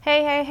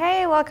Hey, hey,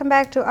 hey, welcome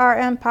back to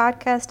RM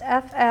Podcast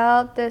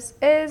FL. This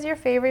is your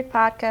favorite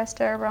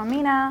podcaster,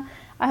 Romina.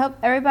 I hope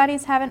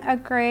everybody's having a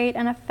great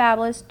and a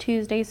fabulous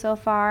Tuesday so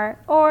far.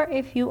 Or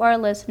if you are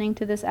listening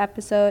to this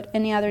episode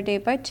any other day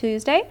but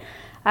Tuesday,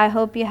 I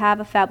hope you have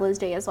a fabulous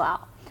day as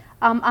well.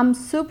 I'm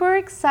super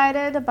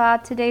excited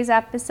about today's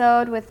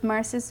episode with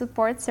Mercy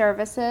Support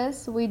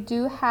Services. We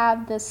do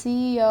have the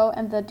CEO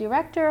and the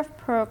Director of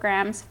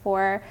Programs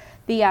for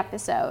the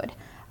episode.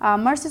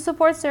 Mercy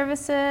Support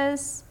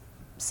Services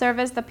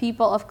service the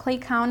people of Clay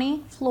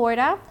County,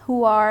 Florida,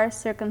 who are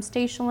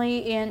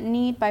circumstantially in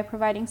need by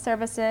providing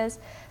services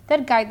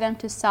that guide them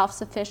to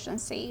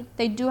self-sufficiency.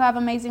 They do have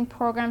amazing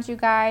programs, you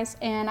guys,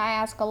 and I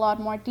ask a lot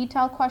more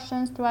detailed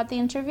questions throughout the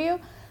interview.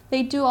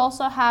 They do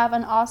also have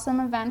an awesome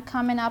event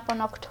coming up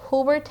on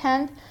October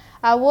 10th.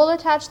 I will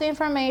attach the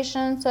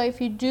information, so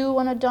if you do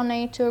want to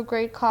donate to a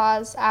great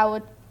cause, I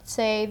would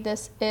say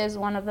this is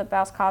one of the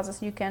best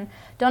causes you can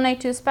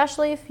donate to,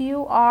 especially if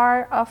you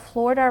are a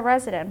Florida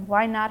resident.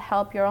 Why not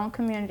help your own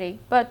community?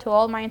 But to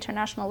all my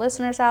international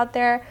listeners out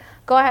there,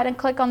 go ahead and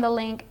click on the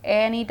link.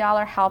 Any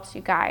dollar helps,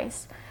 you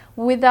guys.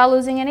 Without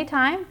losing any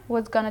time,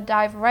 we're going to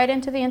dive right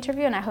into the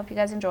interview, and I hope you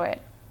guys enjoy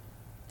it.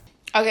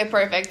 Okay,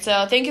 perfect.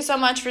 So thank you so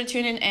much for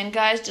tuning in,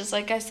 guys. Just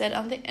like I said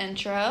on the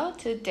intro,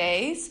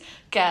 today's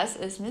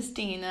guest is Miss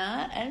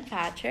Dina and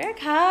Patrick.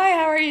 Hi,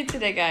 how are you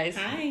today, guys?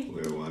 Hi.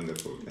 We're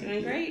wonderful.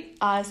 Doing great.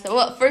 Awesome.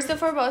 Well, first and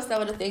foremost, I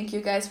want to thank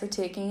you guys for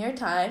taking your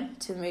time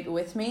to meet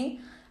with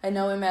me. I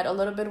know we met a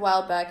little bit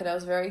while back, and I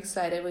was very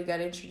excited. We got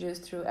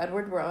introduced through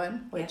Edward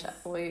Rowan, which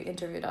we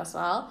interviewed us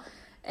all.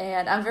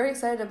 And I'm very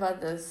excited about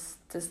this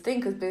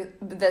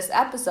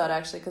episode,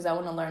 actually, because I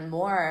want to learn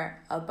more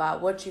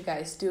about what you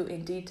guys do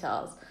in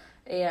details.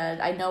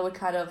 And I know we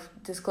kind of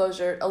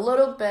disclosure a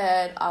little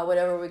bit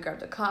whenever we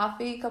grabbed a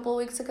coffee a couple of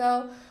weeks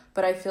ago,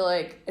 but I feel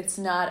like it's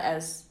not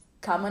as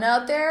common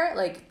out there.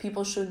 Like,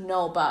 people should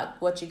know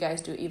about what you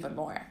guys do even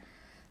more.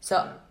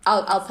 So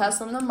I'll pass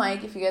on the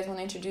mic if you guys want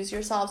to introduce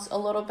yourselves a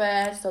little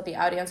bit so the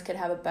audience can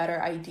have a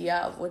better idea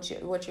of what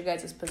your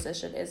guys'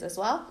 position is as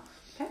well.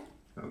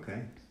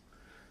 Okay.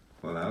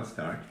 Well, I'll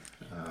start.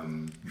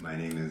 My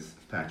name is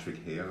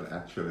Patrick Hale.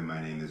 Actually,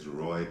 my name is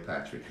Roy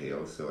Patrick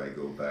Hale, so I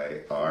go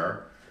by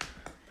R.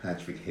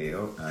 Patrick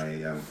Hale.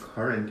 I am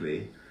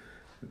currently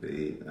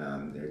the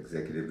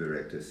Executive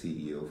Director,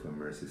 CEO for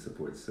Mercy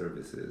Support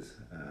Services.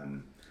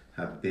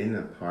 Have been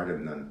a part of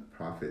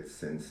nonprofits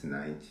since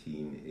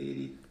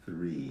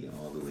 1983,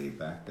 all the way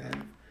back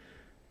then.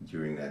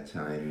 During that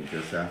time,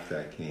 just after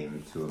I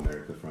came to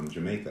America from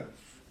Jamaica.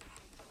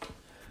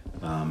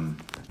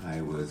 I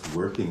was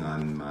working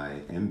on my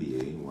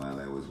MBA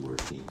while I was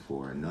working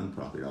for a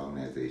nonprofit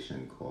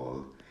organization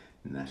called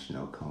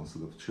National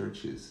Council of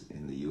Churches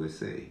in the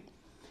USA.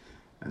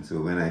 And so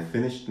when I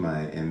finished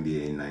my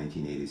MBA in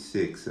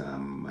 1986,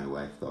 my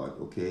wife thought,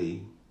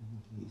 okay,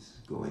 he's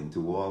going to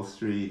Wall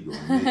Street,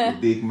 going to make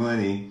big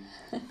money.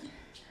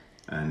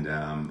 And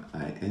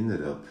I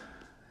ended up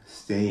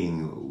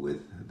staying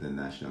with the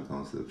National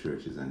Council of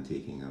Churches and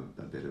taking a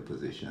better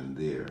position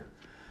there.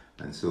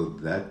 And so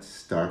that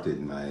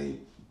started my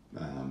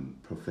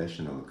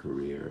professional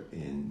career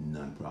in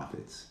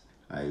nonprofits.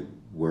 I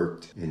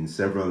worked in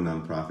several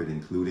nonprofits,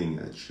 including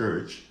a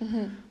church,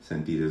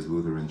 St. Peter's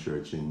Lutheran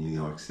Church in New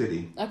York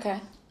City. Okay.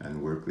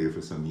 And worked there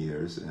for some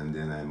years. And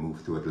then I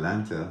moved to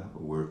Atlanta,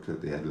 worked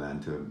at the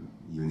Atlanta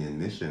Union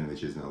Mission,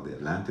 which is now the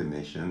Atlanta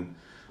Mission,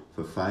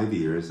 for 5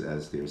 years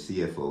as their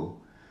CFO.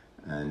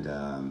 And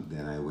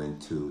then I went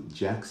to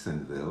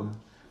Jacksonville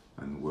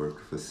and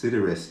worked for City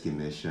Rescue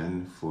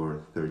Mission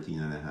for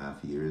 13 and a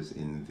half years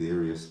in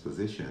various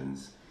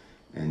positions,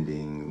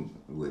 ending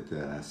with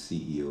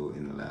CEO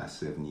in the last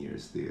 7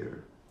 years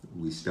there.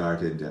 We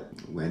started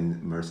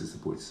when Mercy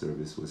Support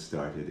Service was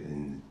started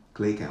in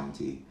Clay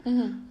County.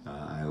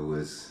 I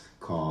was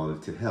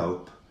called to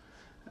help,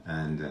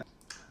 and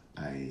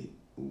I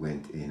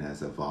went in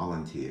as a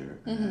volunteer,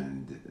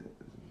 and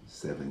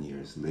 7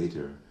 years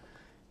later,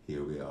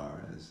 here we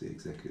are as the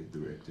executive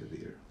director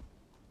there.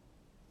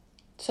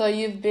 So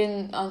you've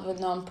been on the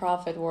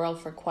nonprofit world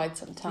for quite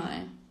some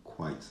time.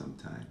 Quite some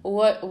time.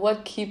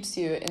 What keeps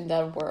you in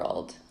that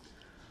world?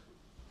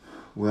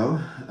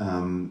 Well,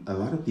 a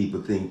lot of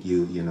people think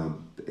you know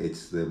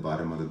it's the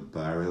bottom of the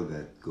barrel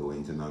that go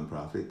into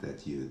nonprofit,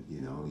 that you're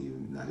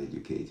not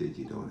educated,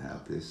 you don't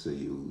have this, so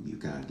you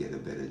can't get a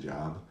better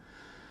job.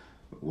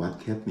 What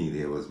kept me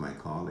there was my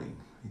calling,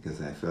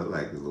 because I felt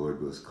like the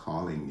Lord was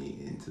calling me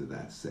into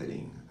that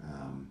setting,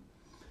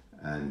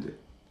 and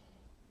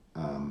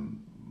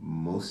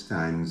most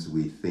times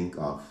we think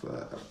of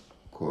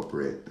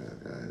corporate,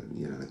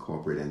 the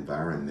corporate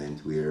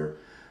environment where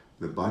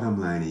the bottom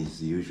line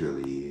is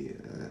usually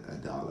a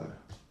dollar.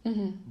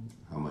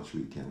 How much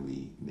can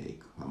we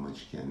make?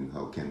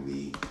 How can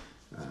we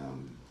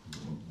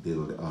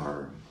build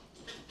our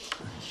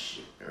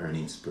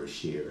earnings per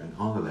share and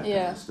all of that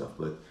kind of stuff?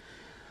 But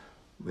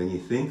when you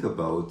think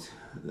about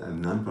a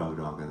nonprofit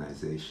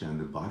organization,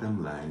 the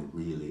bottom line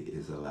really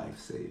is a life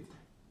saved.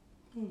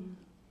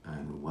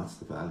 And what's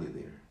the value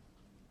there?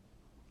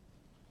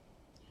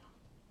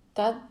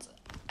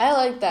 I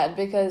like that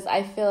because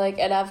I feel like,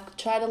 and I've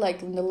tried to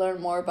like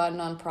learn more about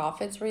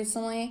nonprofits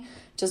recently,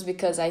 just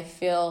because I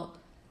feel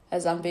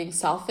as I'm being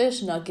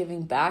selfish, not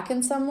giving back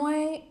in some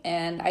way,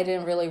 and I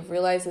didn't really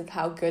realize it,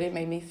 how good it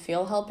made me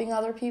feel helping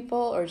other people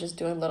or just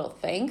doing little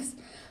things.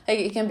 Like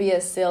it can be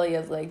as silly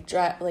as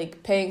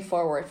like paying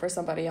forward for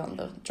somebody on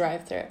the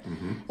drive-thru.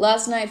 Mm-hmm.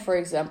 Last night, for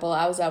example,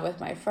 I was out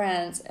with my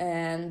friends,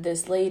 and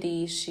this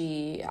lady,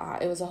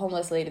 it was a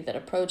homeless lady that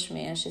approached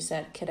me, and she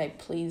said, "Could I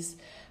please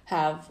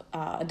have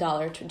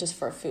 $1 just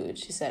for food?"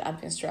 She said, "I've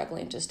been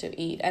struggling just to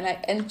eat,"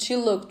 and she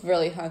looked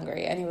really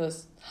hungry, and it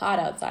was hot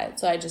outside,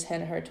 so I just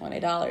handed her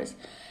 $20,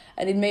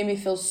 and it made me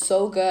feel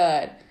so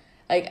good.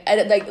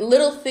 Like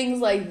little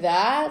things like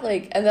that,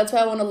 and that's why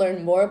I want to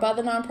learn more about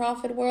the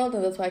nonprofit world,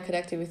 and that's why I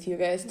connected with you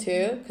guys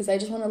too, because I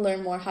just want to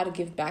learn more how to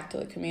give back to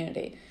the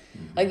community.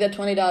 Mm-hmm. Like that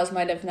 $20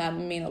 might have not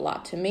mean a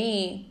lot to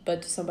me,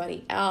 but to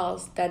somebody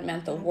else that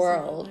meant the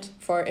world.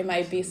 It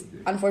might be,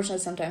 unfortunately,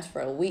 sometimes for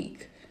a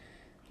week.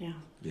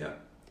 Yeah.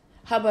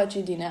 How about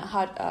you, Dina?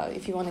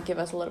 If you want to give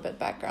us a little bit of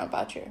background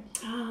about you.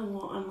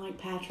 Well, unlike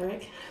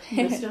Patrick,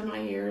 most of my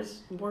years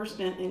were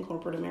spent in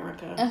corporate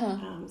America.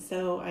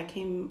 So I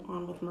came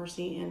on with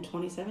Mercy in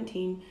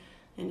 2017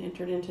 and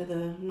entered into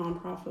the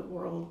nonprofit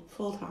world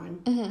full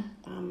time.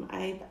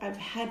 I've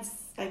had,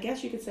 I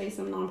guess you could say,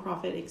 some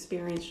nonprofit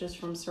experience just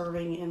from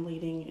serving and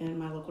leading in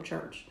my local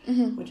church,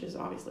 which is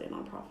obviously a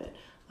nonprofit.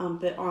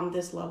 But on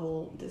this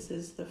level, this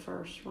is the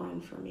first run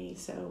for me.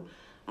 So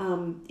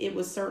it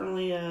was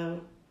certainly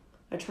a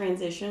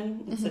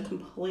transition. It's a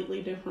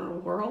completely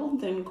different world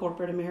than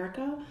corporate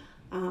America.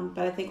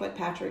 But I think, like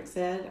Patrick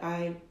said,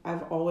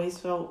 I've always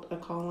felt a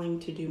calling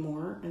to do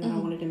more, and that I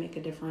wanted to make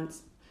a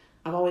difference.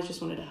 I've always just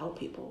wanted to help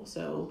people.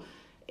 So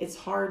it's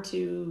hard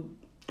to,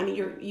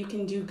 you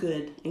can do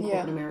good in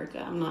corporate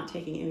America. I'm not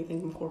taking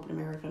anything from corporate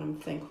America, and I'm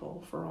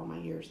thankful for all my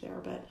years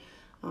there. But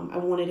I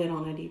wanted it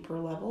on a deeper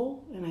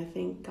level, and I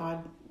think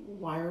God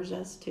wires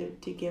us to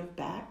give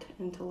back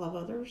and to love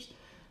others.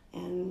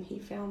 And he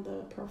found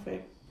the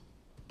perfect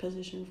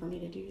position for me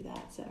to do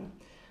that. So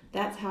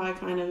that's how I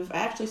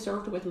actually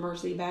served with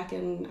Mercy back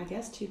in, I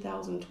guess,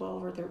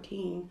 2012 or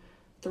 13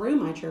 through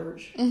my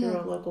church, through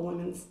a local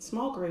women's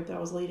small group that I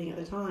was leading at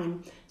the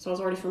time. So I was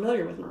already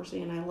familiar with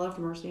Mercy, and I loved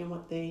Mercy and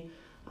what they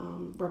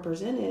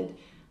represented.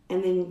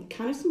 And then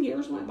kind of some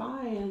years went by,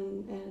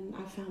 and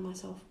I found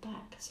myself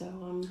back. So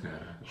I'm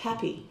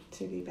happy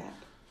to be back,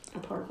 a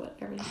part of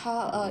everything.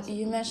 How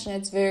you mentioned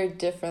it's very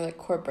different, like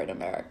corporate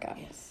America.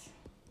 Yes.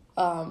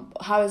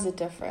 How is it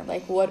different?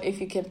 Like, what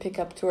if you can pick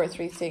up 2 or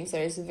 3 things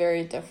that is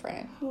very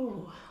different?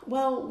 Oh,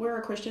 well, we're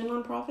a Christian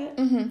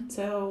nonprofit.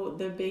 So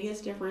the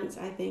biggest difference,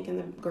 I think, and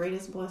the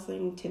greatest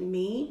blessing to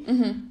me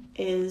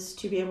is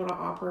to be able to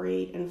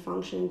operate and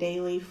function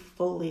daily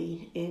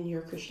fully in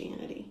your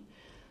Christianity.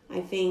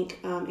 I think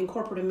in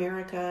corporate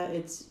America,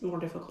 it's more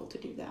difficult to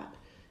do that.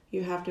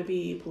 You have to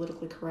be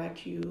politically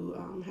correct.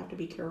 You have to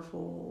be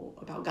careful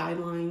about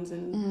guidelines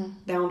and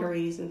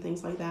boundaries and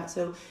things like that.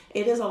 So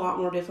it is a lot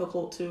more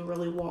difficult to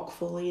really walk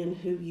fully in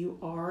who you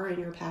are and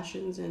your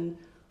passions and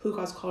who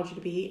God's called you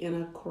to be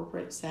in a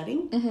corporate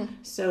setting.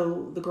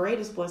 So the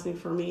greatest blessing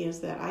for me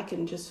is that I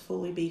can just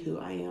fully be who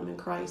I am in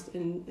Christ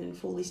and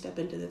fully step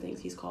into the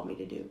things he's called me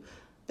to do.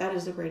 That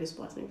is the greatest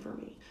blessing for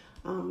me.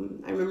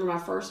 I remember my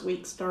first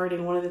week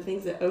starting, one of the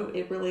things that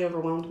it really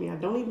overwhelmed me. I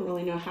don't even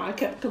really know how I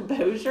kept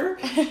composure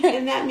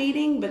in that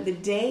meeting, but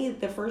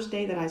the first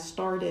day that I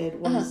started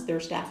was their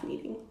staff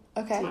meeting.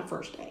 Okay. It's my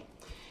first day.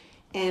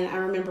 And I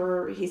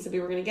remember he said we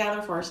were going to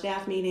gather for our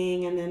staff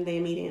meeting, and then they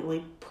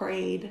immediately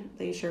prayed.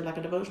 They shared like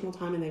a devotional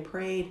time, and they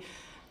prayed.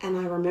 And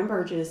I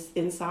remember just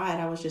inside,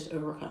 I was just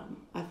overcome.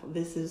 I thought,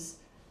 this is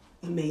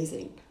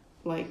amazing.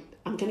 Like,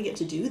 I'm going to get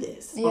to do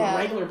this on a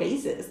regular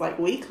basis, like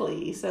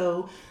weekly.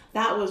 So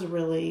that was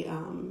really,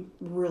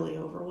 really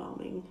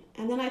overwhelming.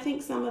 And then I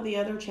think some of the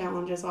other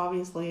challenges,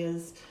 obviously,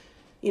 is,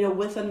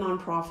 with a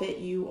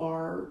nonprofit, you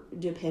are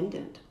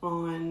dependent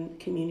on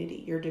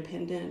community. You're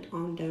dependent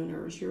on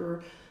donors.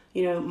 You're,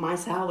 my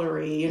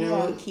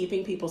salary,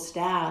 keeping people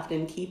staffed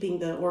and keeping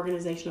the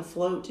organization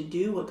afloat to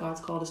do what God's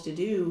called us to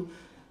do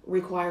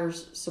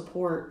requires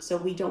support. So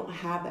we don't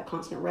have that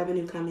constant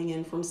revenue coming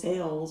in from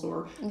sales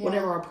or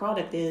whatever our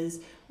product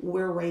is.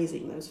 We're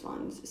raising those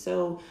funds.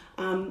 So,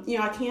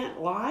 I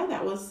can't lie.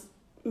 That was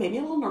made me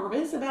a little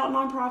nervous about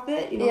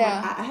nonprofit.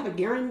 I have a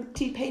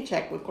guaranteed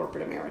paycheck with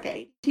corporate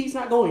America. He's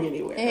not going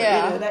anywhere.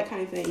 That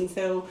kind of thing.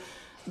 So,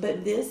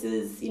 but this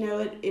is,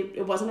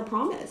 it wasn't a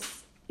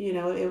promise.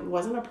 It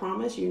wasn't a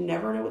promise. You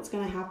never know what's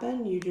going to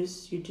happen. You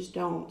just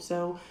don't.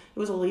 So it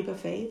was a leap of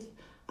faith.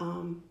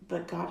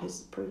 But God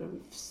has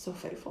proven so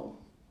faithful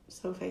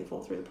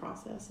through the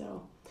process.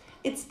 So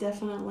it's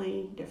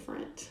definitely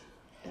different.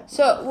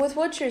 So with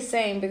what you're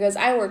saying, because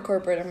I work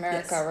corporate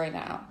America Yes. right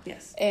now.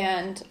 Yes.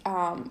 And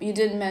you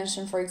did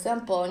mention, for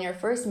example, in your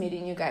first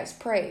meeting, you guys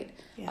prayed.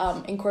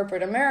 Yes. In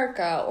corporate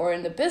America or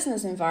in the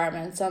business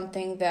environment,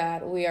 something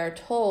that we are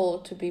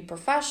told to be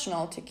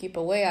professional, to keep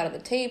away out of the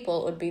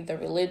table, would be the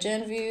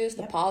religion views,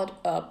 the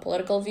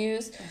political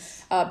views.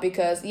 Yes.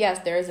 Because, yes,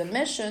 there is a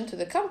mission to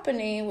the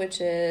company, which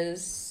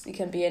is, it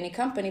can be any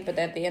company, but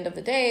at the end of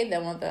the day, they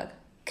want the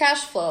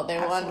cash flow, they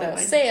want the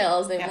Absolutely.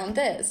 sales, they Yeah. want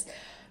this.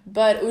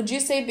 But would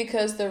you say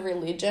because the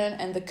religion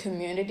and the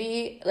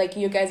community, like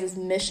you guys'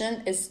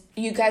 mission is,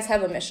 you guys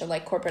have a mission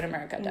like corporate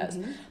America does,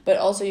 but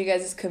also you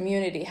guys'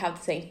 community have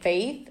the same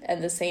faith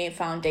and the same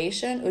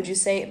foundation, would you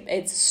say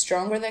it's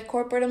stronger than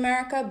corporate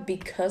America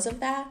because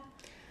of that?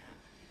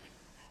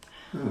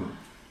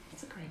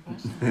 That's a great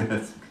question.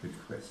 That's a good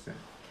question.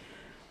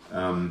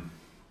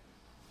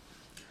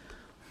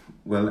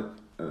 Well,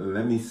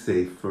 let me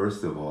say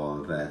first of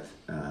all that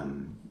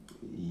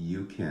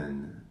you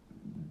can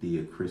be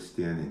a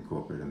Christian in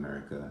corporate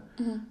America,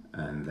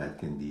 and that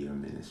can be your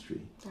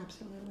ministry.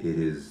 Absolutely.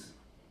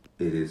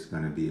 It is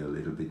going to be a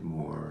little bit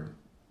more.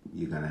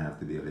 You're going to have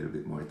to be a little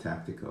bit more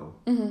tactical,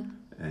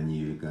 and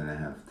you're going to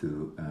have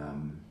to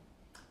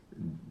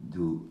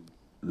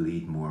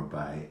lead more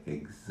by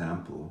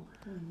example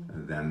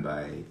than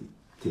by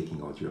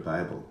taking out your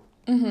Bible.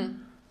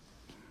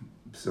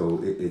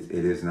 So it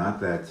is not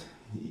that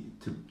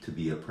to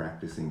be a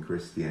practicing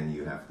Christian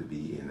you have to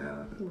be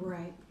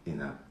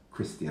in a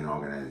Christian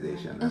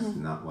organization. That's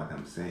not what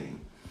I'm saying.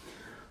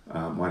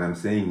 What I'm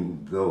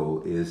saying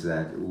though is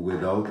that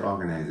without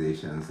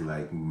organizations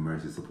like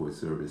Mercy Support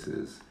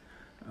Services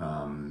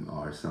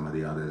or some of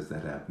the others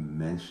that I've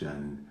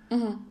mentioned,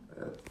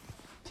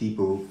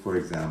 people, for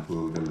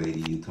example, the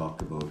lady you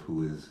talked about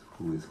who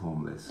is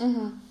homeless,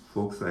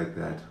 folks like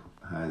that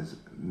has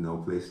no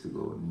place to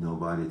go,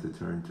 nobody to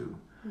turn to.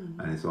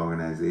 And it's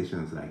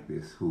organizations like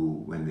this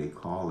who, when they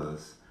call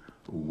us,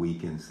 we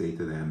can say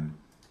to them,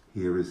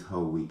 here is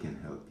how we can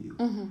help you.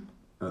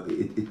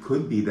 It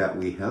could be that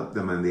we help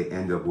them and they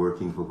end up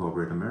working for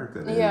corporate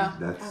America.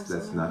 That's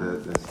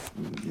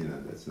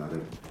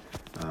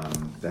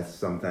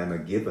sometimes a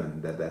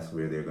given that's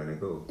where they're going to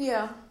go.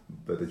 Yeah.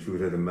 But the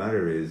truth of the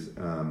matter is,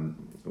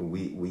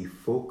 we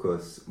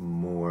focus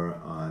more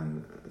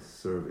on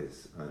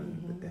service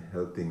and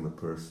helping the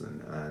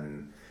person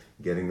and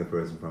getting the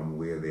person from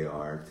where they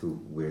are to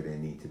where they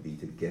need to be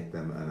to get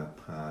them on a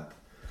path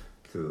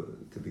to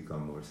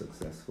become more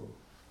successful.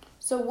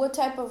 So what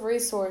type of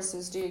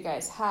resources do you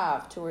guys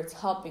have towards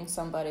helping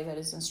somebody that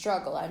is in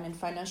struggle? I mean,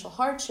 financial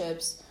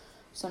hardships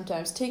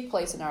sometimes take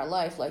place in our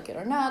life, like it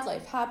or not,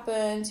 life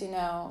happens,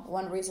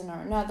 one reason or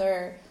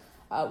another.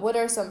 What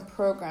are some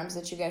programs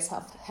that you guys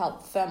have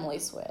helped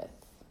families with?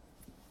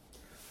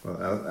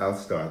 Well, I'll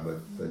start,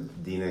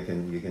 but Dina,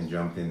 you can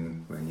jump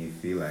in when you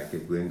feel like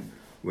it.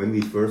 When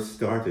we first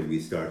started, we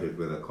started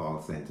with a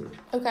call center.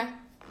 Okay.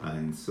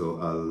 And so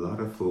a lot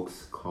of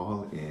folks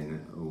call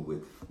in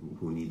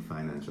who need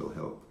financial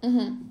help,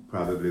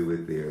 probably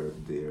with their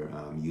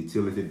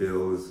utility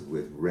bills,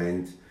 with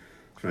rent,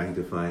 trying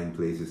to find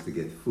places to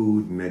get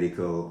food,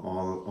 medical,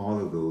 all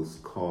of those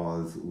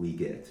calls we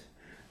get.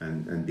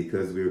 And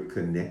because we're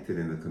connected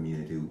in the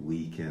community,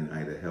 we can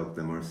either help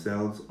them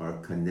ourselves or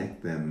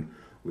connect them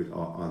with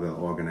other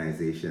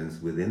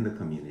organizations within the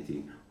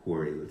community who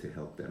are able to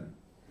help them.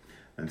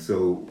 And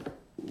so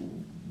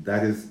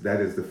that is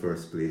the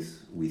first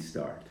place we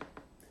start.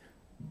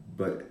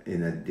 But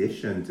in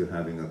addition to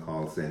having a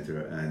call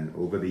center, and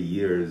over the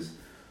years,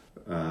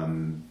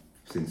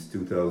 since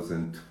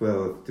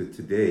 2012 to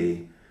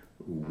today,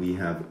 we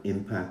have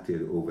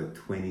impacted over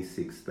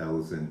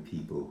 26,000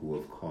 people who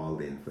have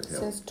called in for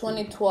help. Since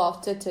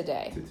 2012 to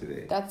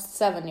today. That's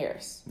 7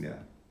 years. Yeah.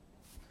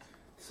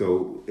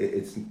 So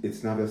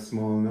it's not a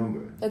small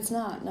number. It's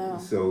not, no.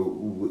 So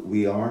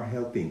we are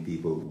helping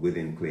people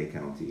within Clay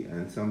County,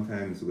 and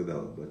sometimes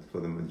without, but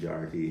for the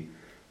majority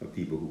of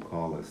people who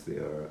call us, they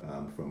are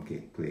from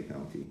Clay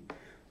County.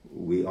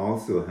 We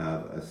also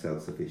have a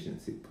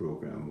self-sufficiency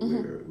program,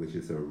 which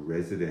is a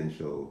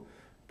residential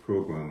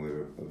program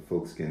where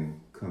folks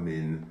can come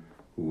in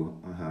who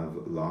have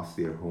lost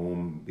their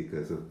home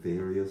because of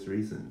various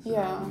reasons.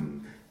 Yeah.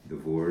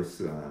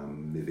 Divorce,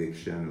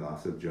 eviction,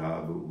 loss of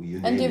job, you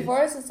name and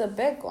divorce it. is a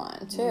big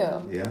one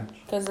too. Yeah.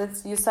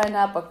 Because you sign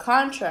up a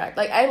contract.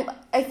 Like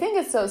I think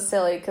it's so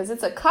silly because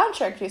it's a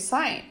contract you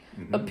sign,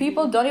 but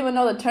people don't even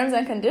know the terms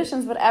and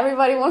conditions. But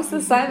everybody wants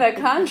to sign that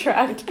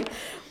contract,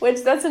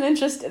 which that's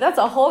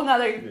a whole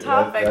nother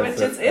topic,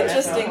 which is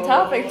interesting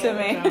topic to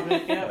me.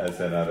 That's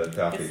another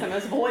topic. It's the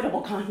most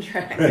avoidable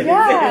contract.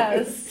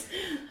 Yes.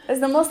 It's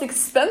the most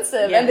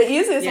expensive and the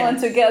easiest one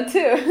to get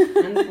too.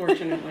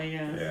 Unfortunately,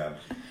 yes. Yeah.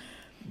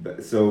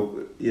 But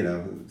so,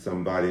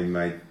 somebody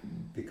might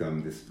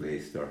become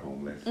displaced or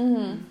homeless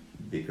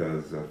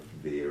because of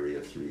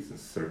various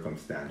reasons,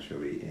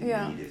 circumstantially in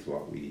need is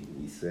what we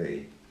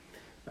say.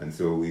 And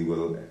so we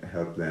will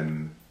help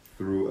them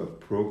through a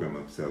program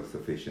of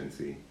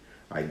self-sufficiency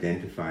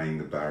identifying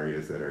the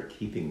barriers that are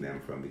keeping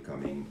them from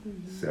becoming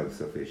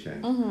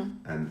self-sufficient,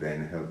 and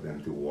then help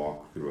them to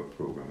walk through a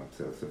program of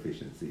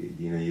self-sufficiency.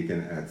 You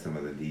can add some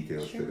of the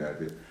details to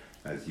that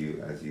as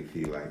you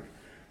feel like.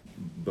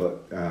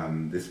 But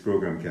this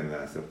program can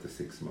last up to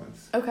 6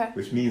 months. Okay.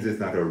 Which means it's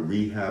not a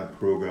rehab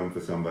program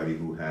for somebody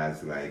who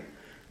has like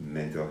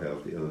mental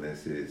health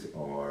illnesses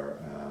or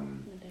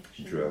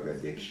drug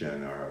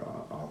addiction or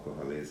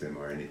alcoholism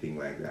or anything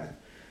like that.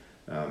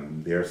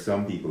 There are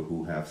some people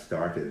who have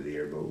started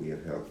there, but we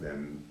have helped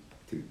them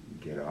to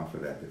get off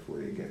of that before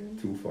they get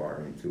too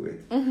far into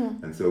it.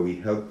 And so we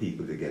help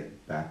people to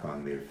get back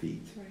on their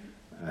feet.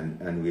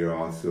 And we're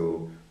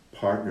also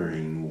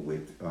partnering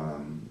with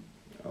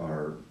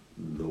our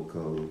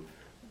local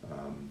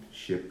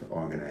SHIP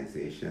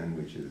organization,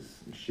 which is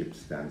SHIP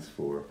stands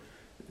for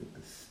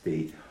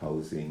State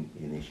Housing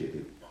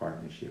Initiative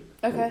Partnership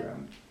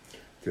Program,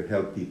 to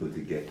help people to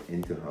get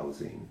into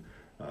housing.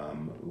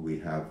 We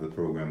have the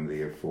program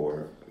there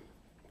for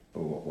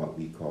what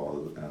we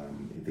call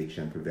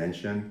eviction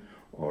prevention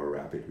or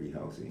rapid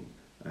rehousing.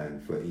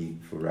 And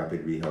for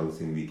rapid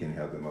rehousing, we can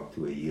help them up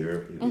to a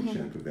year.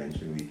 Eviction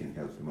prevention, we can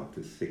help them up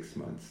to 6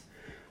 months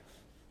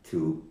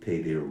to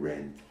pay their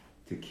rent,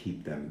 to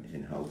keep them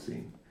in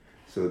housing.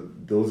 So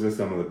those are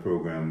some of the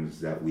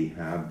programs that we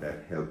have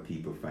that help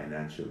people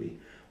financially.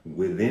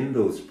 Within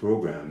those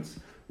programs,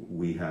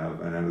 we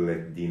have, and I'll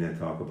let Dina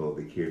talk about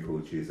the care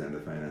coaches and the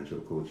financial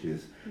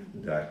coaches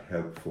that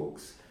help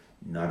folks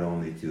not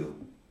only to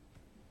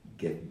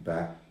get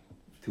back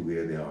to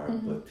where they are,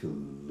 but to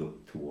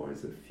look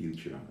towards a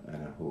future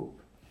and a hope.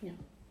 Yeah.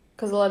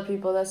 Because a lot of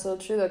people, that's so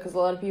true though, because a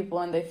lot of people,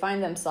 when they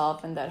find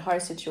themselves in that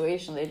hard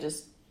situation, they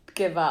just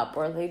give up,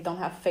 or they don't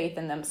have faith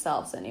in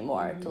themselves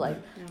anymore to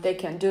they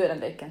can do it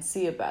and they can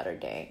see a better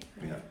day.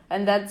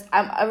 And that's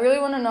I really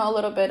want to know a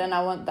little bit, and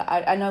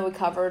I know we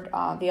covered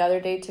the other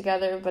day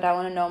together, but I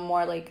want to know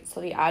more, like, so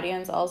the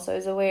audience also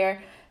is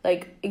aware,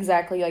 like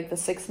exactly like the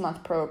 6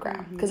 month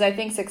program, because I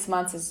think 6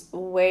 months is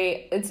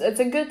it's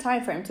a good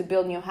time frame to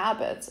build new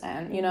habits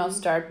and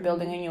start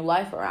building a new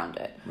life around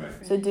it.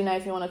 So Dina,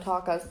 if you want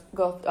to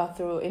go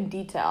through in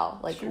detail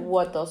like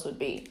what those would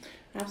be.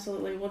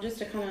 Absolutely. Well, just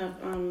to kind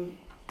of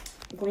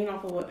glean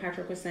off of what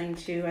Patrick was saying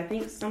too, I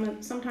think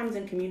sometimes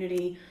in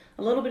community,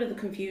 a little bit of the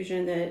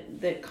confusion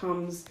that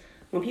comes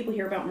when people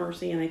hear about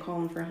Mercy and they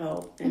call in for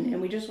help,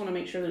 and we just want to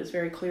make sure that it's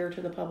very clear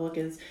to the public,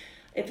 is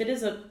if it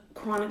is a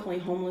chronically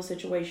homeless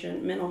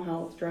situation, mental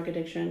health, drug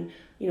addiction,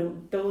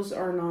 those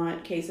are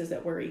not cases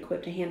that we're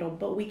equipped to handle,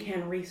 but we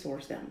can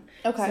resource them.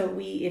 Okay. So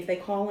if they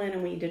call in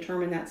and we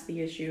determine that's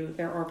the issue,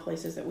 there are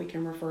places that we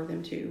can refer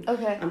them to,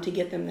 to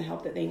get them the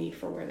help that they need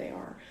for where they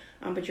are.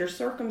 But your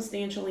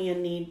circumstantially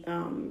in need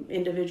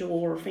individual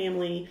or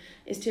family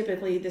is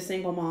typically the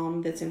single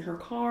mom that's in her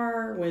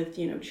car with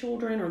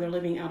children, or they're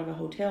living out of a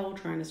hotel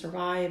trying to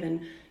survive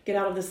and get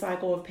out of the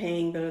cycle of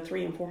paying the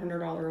 $300 and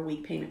 $400 a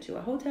week payment to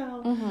a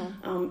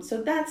hotel.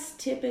 So that's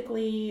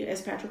typically,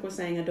 as Patrick was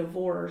saying, a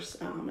divorce,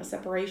 a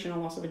separation, a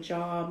loss of a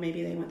job.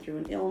 Maybe they went through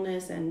an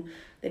illness and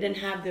they didn't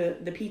have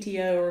the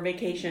PTO or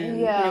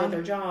vacation with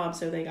their job,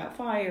 so they got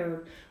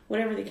fired,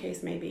 whatever the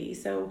case may be.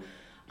 So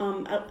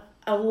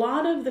a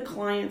lot of the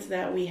clients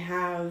that we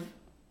have,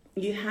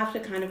 you have to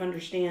kind of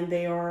understand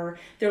they're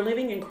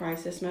living in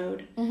crisis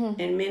mode,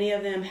 and many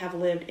of them have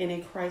lived in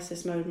a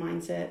crisis mode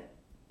mindset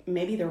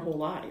maybe their whole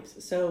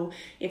lives. So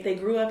if they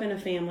grew up in a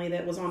family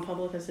that was on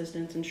public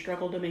assistance and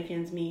struggled to make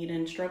ends meet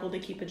and struggled to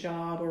keep a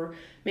job, or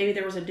maybe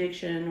there was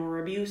addiction or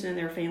abuse in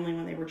their family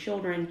when they were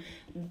children,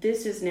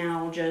 this is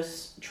now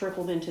just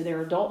trickled into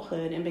their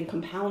adulthood and been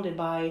compounded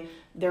by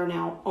their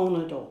now own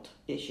adult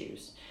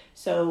issues.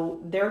 So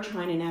they're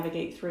trying to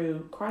navigate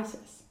through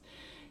crisis.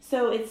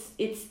 So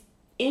it's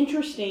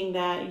interesting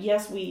that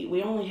yes,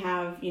 we only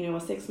have a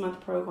 6 month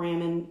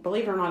program, and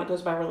believe it or not, it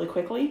goes by really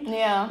quickly.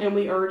 And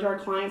we urge our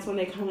clients when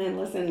they come in,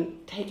 listen,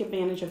 take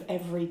advantage of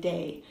every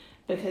day,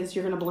 because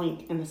you're going to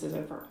blink and this is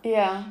over.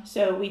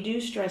 So we do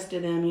stress to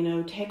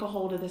them, take a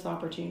hold of this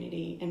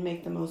opportunity and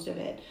make the most of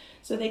it.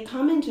 So they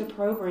come into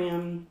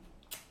program,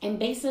 and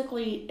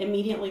basically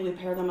immediately we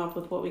pair them up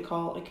with what we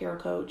call a care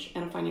coach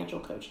and a financial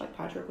coach, like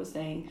Patrick was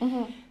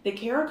saying. The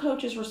care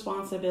coach's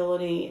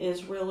responsibility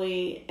is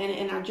really,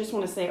 and I just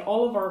want to say,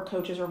 all of our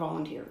coaches are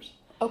volunteers.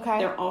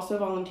 They're also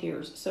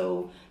volunteers.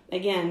 So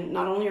again,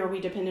 not only are we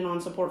dependent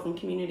on support from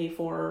community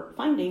for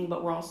funding,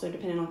 but we're also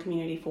dependent on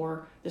community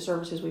for the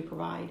services we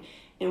provide.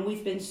 And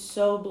we've been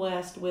so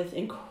blessed with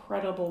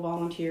incredible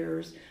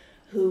volunteers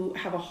who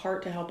have a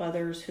heart to help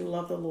others, who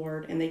love the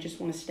Lord, and they just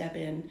want to step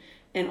in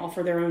and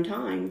offer their own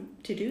time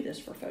to do this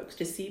for folks,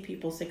 to see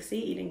people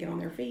succeed and get on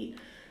their feet.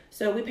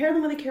 So we pair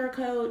them with a care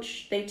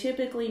coach. They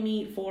typically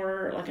meet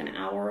for like an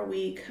hour a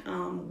week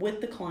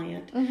with the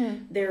client.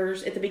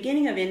 There's, at the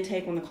beginning of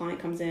intake, when the client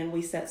comes in,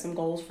 we set some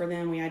goals for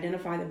them. We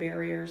identify the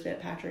barriers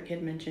that Patrick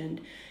had mentioned,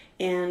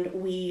 and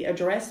we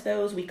address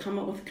those. We come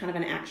up with kind of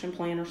an action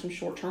plan or some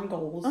short-term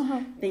goals,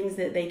 things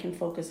that they can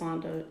focus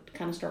on to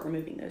kind of start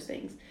removing those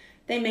things.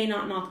 They may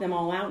not knock them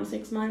all out in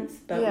 6 months,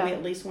 but Yeah. we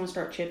at least want to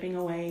start chipping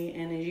away.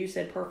 And as you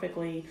said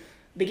perfectly,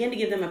 begin to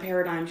give them a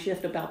paradigm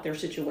shift about their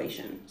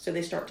situation. So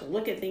they start to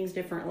look at things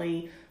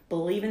differently,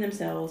 believe in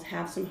themselves,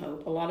 have some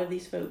hope. A lot of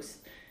these folks,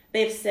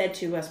 they've said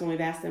to us when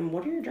we've asked them,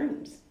 what are your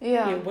dreams?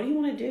 Yeah. You know, what do you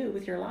want to do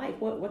with your life?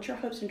 What's your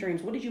hopes and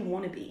dreams? What did you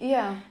want to be?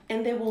 Yeah.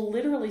 And they will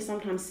literally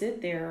sometimes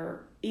sit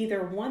there,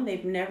 either one,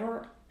 they've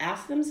never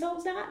asked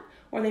themselves that,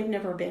 or they've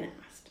never been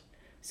asked.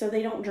 So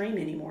they don't dream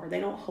anymore. They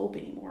don't hope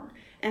anymore.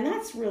 And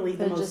that's really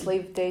the They most... just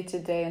live day to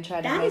day and try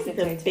to That make is it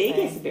the day to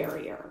biggest day.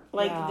 barrier.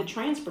 Like Yeah. the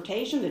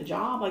transportation, the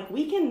job, like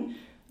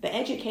the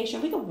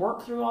education, we can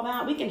work through all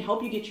that. We can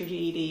help you get your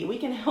GED. We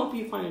can help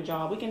you find a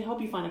job. We can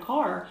help you find a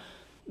car.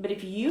 But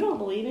if you don't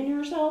believe in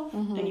yourself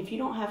and if you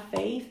don't have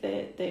faith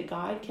that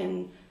God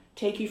can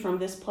take you from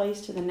this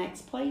place to the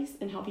next place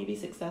and help you be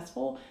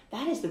successful,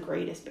 that is the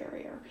greatest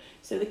barrier.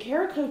 So the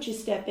care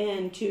coaches step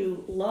in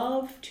to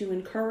love, to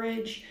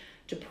encourage,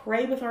 to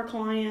pray with our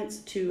clients,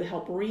 to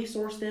help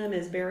resource them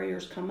as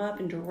barriers come up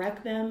and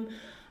direct them.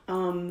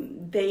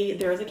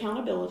 There is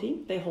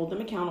accountability. They hold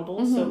them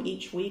accountable. So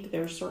each week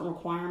there's certain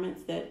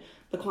requirements that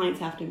the clients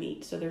have to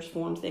meet. So there's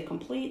forms they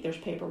complete, there's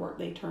paperwork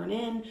they turn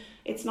in.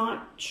 It's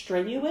not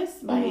strenuous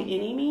by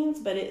any means,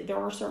 but there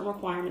are certain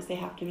requirements they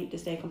have to meet to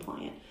stay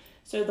compliant.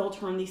 So they'll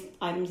turn these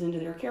items into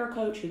their care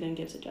coach, who then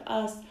gives it to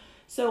us.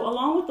 So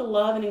along with the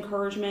love and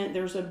encouragement,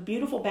 there's a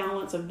beautiful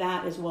balance of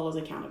that as well as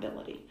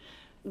accountability.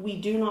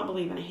 We do not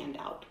believe in a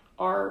handout.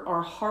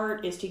 Our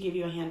heart is to give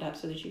you a hand up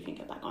so that you can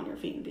get back on your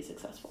feet and be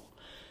successful.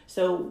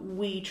 So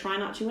we try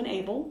not to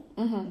enable.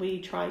 We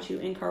try to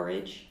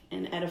encourage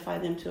and edify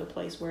them to a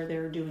place where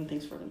they're doing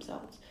things for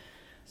themselves.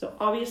 So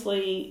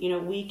obviously,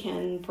 we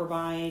can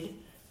provide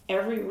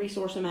every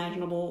resource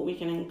imaginable. We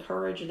can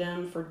encourage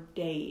them for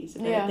days.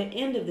 But at the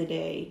end of the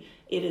day,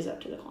 it is up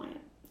to the client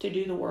to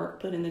do the work,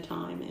 put in the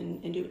time,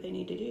 and do what they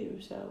need to do.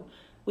 So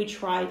we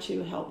try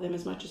to help them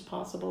as much as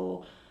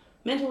possible,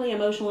 mentally,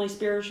 emotionally,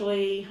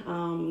 spiritually,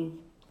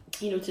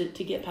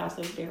 to get past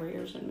those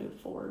barriers and move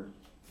forward.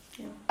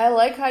 Yeah. I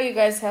like how you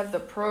guys have the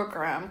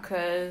program,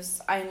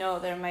 because I know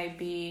there might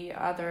be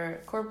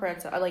other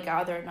corporates, like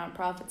other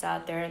nonprofits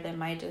out there that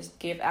might just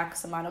give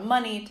X amount of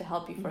money to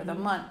help you for the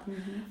month.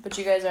 But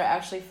you guys are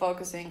actually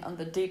focusing on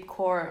the deep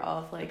core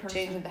of like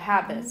changing the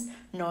habits,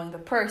 knowing the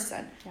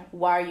person. Yeah.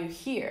 Why are you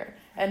here?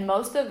 And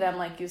most of them,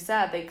 like you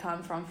said, they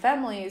come from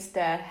families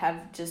that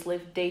have just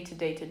lived day to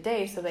day to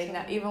day. So they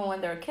even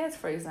when they're kids,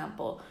 for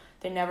example,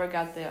 they never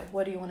got the,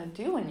 what do you want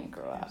to do when you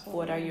grow up? Absolutely.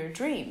 What are your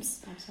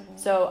dreams? Absolutely.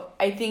 So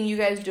I think you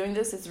guys doing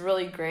this is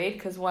really great,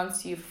 because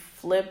once you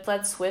flip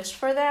that switch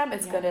for them,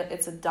 it's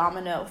a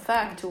domino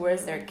effect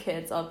towards their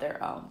kids of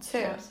their own too.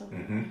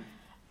 Absolutely.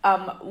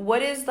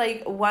 What is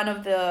like one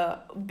of the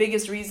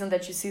biggest reasons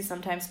that you see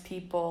sometimes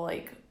people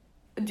like,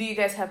 do you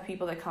guys have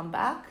people that come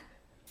back?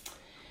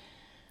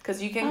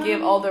 Because you can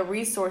give all the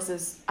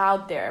resources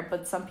out there,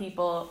 but some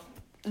people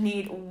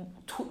need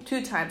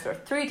 2 times or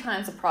 3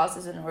 times the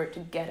process in order to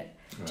get it.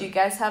 Right. Do you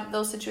guys have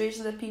those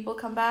situations that people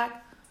come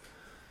back?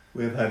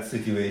 We've had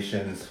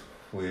situations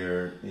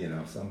where,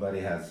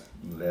 somebody has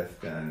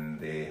left and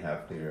they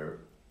have their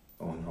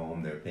own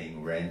home, they're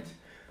paying rent,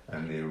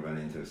 and they run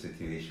into a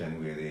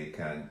situation where they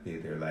can't pay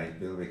their light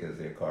bill because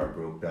their car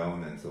broke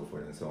down and so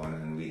forth and so on.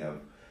 And we have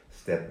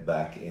stepped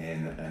back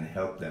in and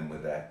helped them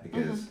with that,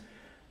 because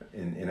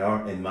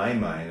in my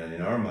mind and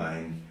in our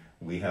mind,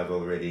 we have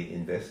already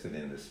invested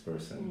in this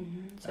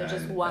person. So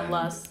just one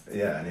less.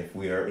 Yeah, and if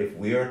we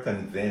are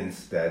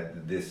convinced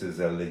that this is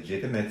a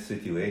legitimate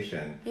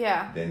situation,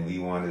 then we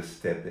want to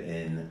step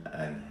in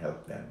and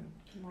help them,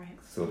 right,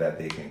 so that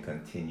they can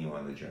continue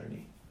on the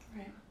journey.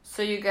 Right.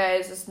 So you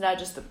guys, it's not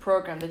just the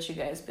program that you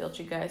guys built.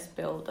 You guys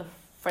build a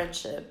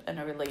friendship and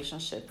a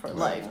relationship for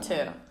life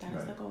too.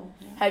 That's the goal.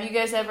 Yeah. Have you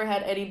guys ever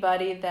had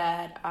anybody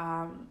that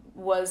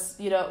was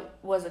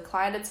a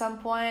client at some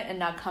point and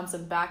now comes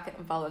back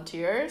and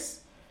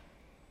volunteers?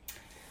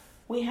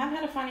 We have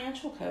had a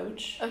financial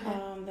coach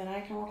that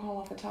I can recall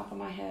off the top of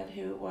my head,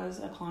 who was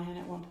a client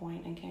at one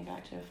point and came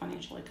back to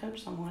financially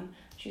coach someone.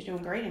 She's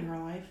doing great in her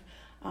life.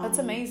 That's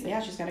amazing.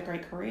 Yeah, she's got a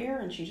great career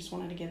and she just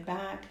wanted to give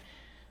back.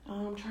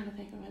 I'm trying to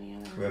think of any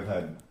other. We've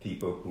had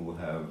people who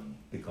have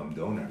become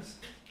donors.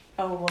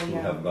 Oh, well, who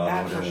yeah. have gone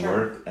out and sure.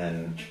 work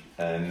and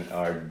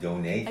are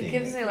donating. It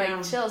gives me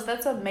like chills.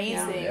 That's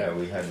amazing. Yeah,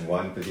 we had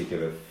one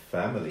particular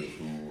family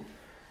who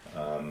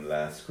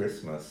last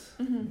Christmas,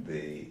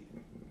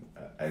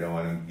 I don't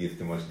want to give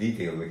too much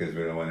detail because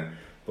we don't want to,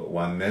 but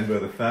one member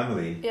of the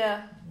family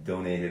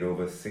donated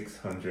over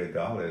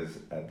 $600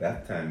 at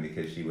that time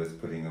because she was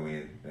putting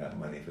away that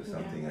money for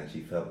something and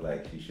she felt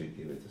like she should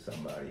give it to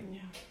somebody. Yeah.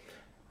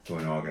 To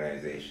an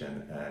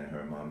organization, and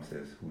her mom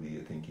says, "Who do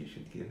you think you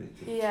should give it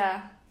to?"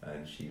 Yeah.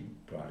 And she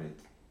brought it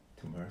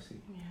to Mercy.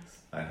 Yes.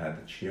 I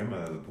had the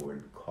chairman of the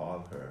board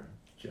call her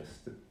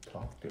just to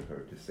talk to her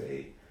to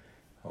say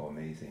how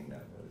amazing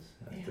that was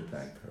and to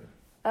thank her.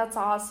 That's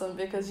awesome,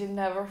 because you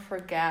never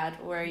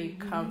forget where you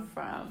come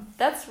from.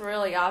 That's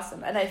really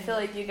awesome. And I feel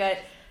like you guys,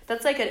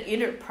 that's like an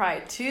inner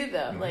pride to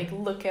them. Like,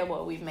 look at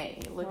what we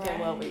made. Look at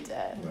what we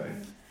did. Right.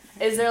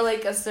 is there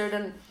like a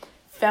certain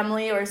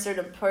family or a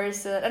certain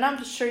person? And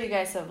I'm sure you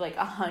guys have like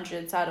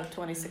hundreds out of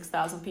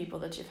 26,000 people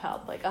that you've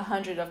helped, like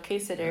 100 of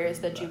case scenarios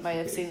that you might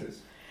have seen.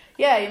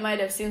 Yeah, you might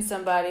have seen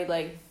somebody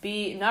like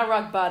be not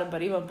rock bottom,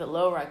 but even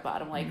below rock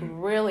bottom, like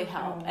really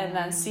help, and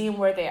then seeing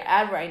where they're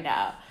at right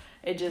now,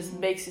 it just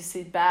makes you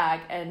sit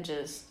back and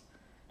just,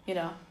 you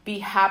know, be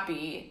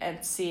happy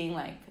and seeing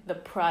like the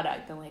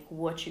product and like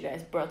what you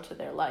guys brought to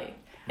their life.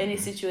 Any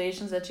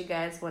situations that you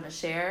guys want to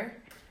share?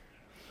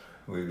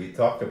 We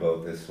talked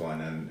about this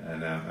one,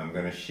 and I'm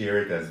going to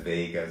share it as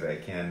vague as I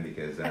can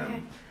because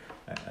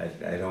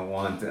I don't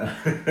want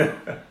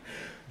to.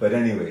 But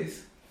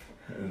anyways,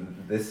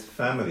 this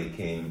family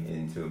came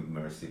into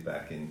Mercy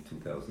back in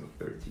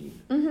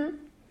 2013.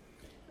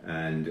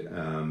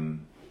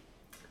 And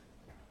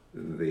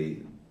the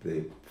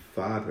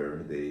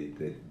father,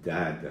 the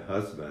dad, the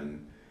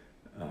husband,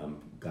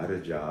 got a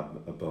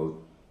job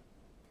about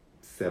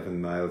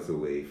 7 miles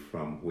away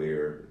from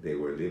where they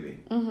were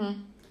living.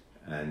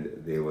 And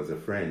there was a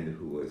friend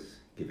who was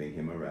giving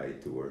him a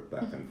ride to work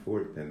back and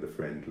forth, and the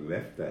friend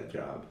left that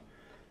job.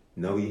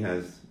 Now he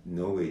has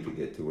no way to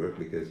get to work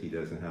because he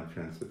doesn't have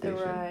transportation.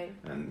 Right.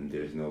 And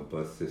there's no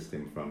bus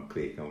system from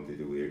Clay County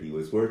to where he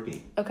was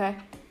working. Okay.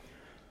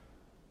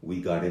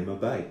 We got him a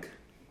bike.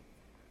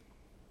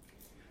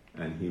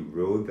 And he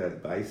rode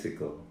that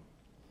bicycle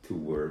to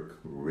work,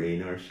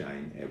 rain or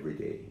shine, every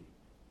day.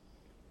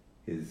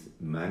 His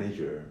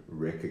manager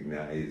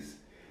recognized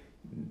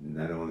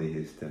not only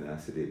his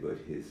tenacity but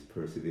his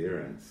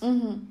perseverance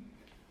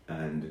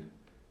and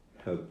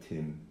helped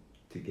him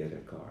to get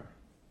a car.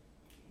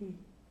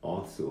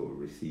 Also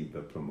received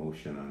a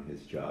promotion on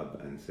his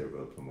job and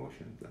several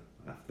promotions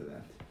after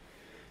that.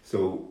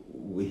 So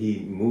he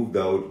moved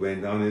out,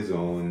 went on his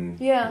own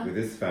with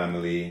his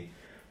family.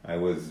 I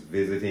was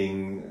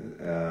visiting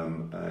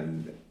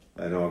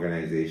an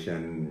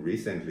organization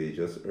recently,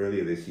 just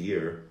earlier this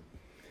year,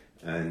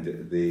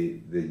 and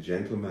the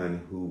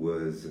gentleman who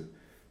was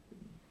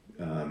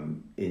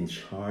in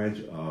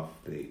charge of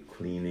the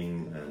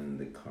cleaning and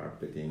the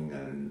carpeting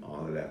and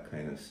all of that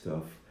kind of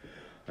stuff,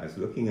 I was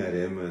looking at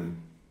him,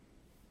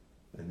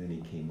 and then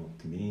he came up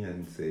to me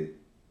and said,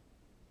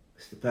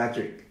 "Mr.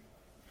 Patrick,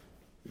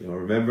 you don't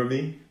remember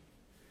me?"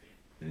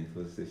 And it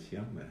was this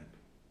young man.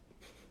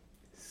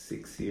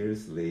 6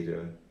 years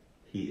later,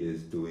 he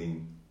is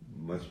doing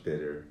much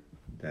better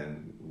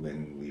than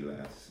when we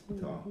last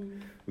talked.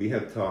 We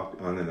have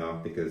talked on and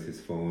off because his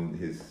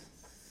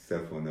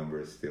cell phone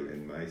number is still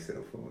in my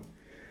cell phone.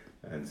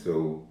 And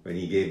so when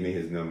he gave me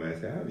his number, I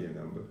said, "I have your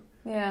number."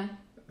 Yeah.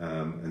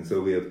 And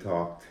so we have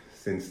talked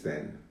since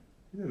then.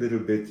 A little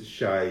bit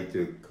shy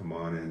to come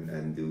on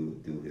and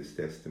do his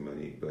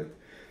testimony, but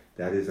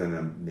that is an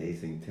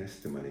amazing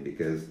testimony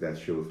because that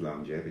shows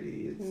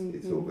longevity.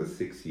 It's over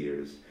 6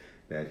 years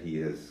that he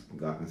has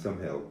gotten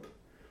some help,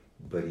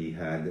 but he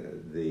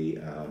had the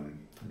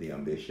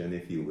ambition,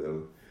 if you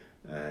will,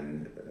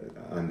 and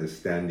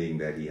understanding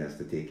that he has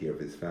to take care of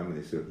his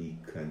family. So he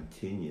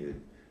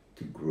continued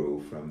to grow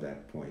from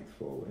that point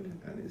forward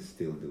and is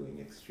still doing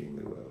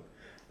extremely well.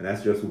 And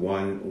that's just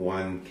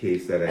one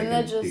case that I can pick up.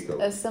 And just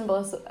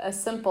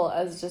as simple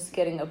as just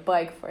getting a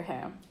bike for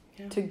him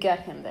to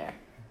get him there.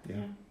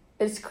 Yeah.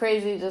 It's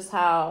crazy just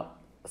how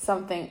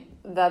something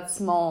that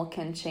small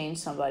can change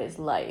somebody's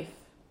life.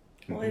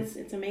 Well,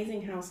 it's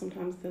amazing how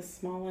sometimes the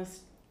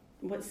smallest,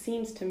 what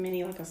seems to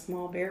many like a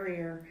small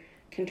barrier,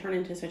 can turn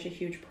into such a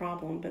huge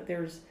problem. But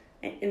there's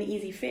an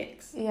easy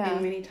fix. Yeah.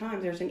 And many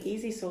times there's an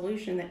easy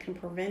solution that can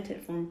prevent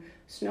it from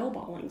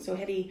snowballing. So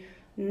had he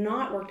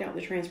not worked out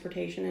the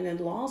transportation and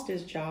had lost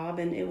his job,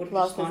 and it would have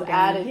lost just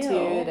gone his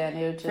downhill attitude, and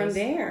it would just from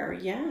there.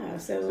 Yeah.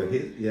 So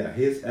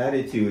his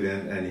attitude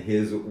and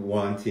his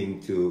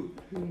wanting to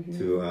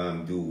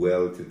do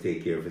well to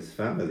take care of his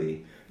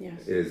family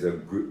is a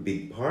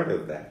big part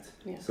of that.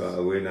 Yes.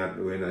 So we're not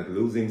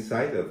losing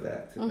sight of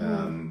that.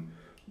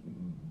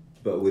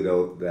 But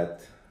without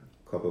that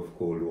cup of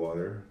cold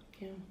water,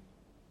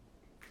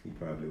 he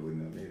probably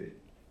wouldn't have made it.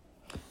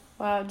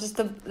 Wow,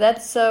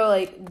 that's so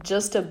like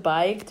just a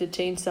bike to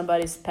change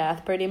somebody's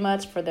path pretty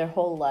much for their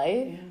whole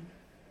life. Yeah.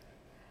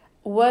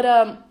 What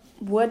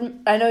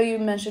I know you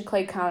mentioned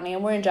Clay County,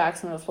 and we're in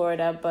Jacksonville,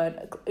 Florida,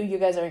 but you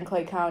guys are in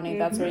Clay County.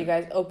 That's where you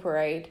guys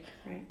operate.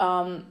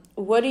 Right.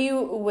 What do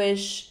you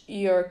wish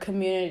your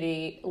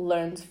community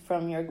learns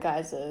from your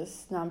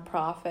guys'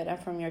 nonprofit and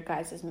from your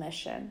guys'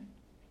 mission?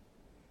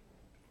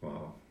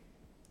 Wow.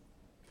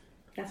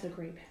 That's a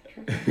great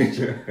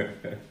picture.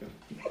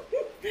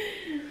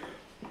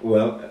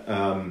 Well,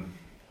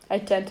 I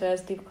tend to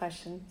ask deep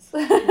questions.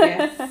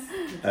 Yes.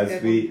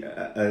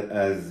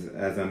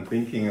 As I'm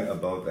thinking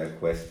about that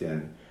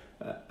question,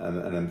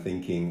 and I'm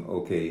thinking,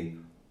 okay,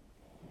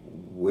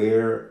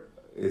 where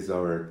is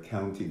our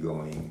county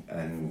going,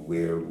 and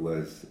where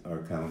was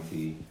our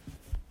county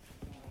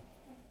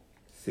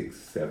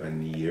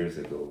 6-7 years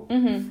ago?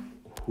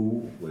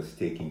 Who was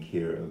taking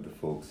care of the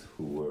folks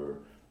who were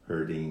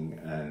hurting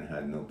and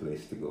had no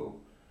place to go?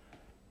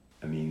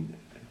 I mean,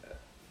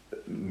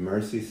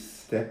 Mercy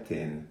stepped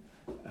in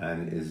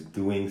and is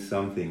doing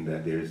something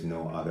that there's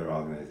no other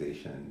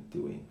organization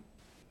doing.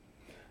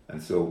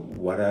 And so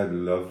what I'd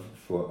love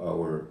for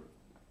our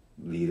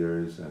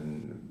leaders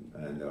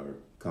and our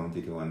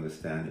county to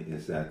understand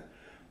is that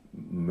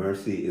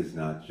Mercy is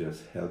not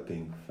just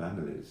helping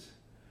families.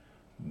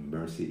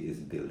 Mercy is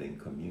building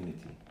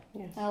community.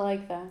 Yes. I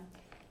like that.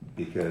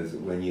 Because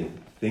when you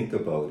think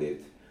about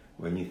it,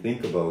 when you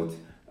think about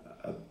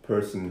a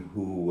person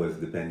who was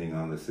depending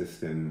on the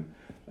system,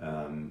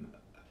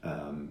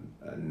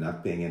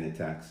 not paying any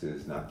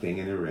taxes, not paying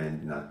any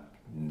rent, not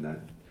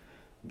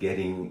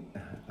getting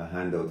a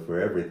handout for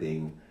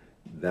everything,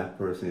 that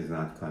person is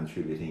not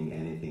contributing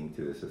anything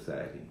to the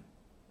society.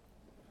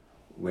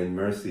 When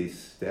Mercy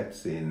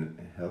steps in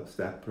and helps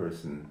that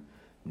person,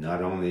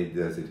 not only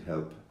does it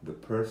help the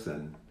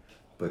person,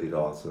 but it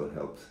also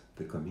helps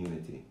the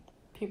community.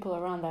 People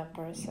around that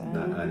person.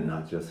 And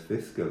not just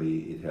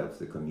fiscally, it helps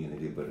the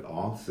community, but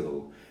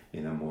also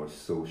in a more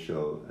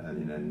social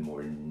and in a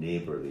more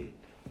neighborly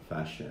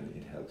fashion,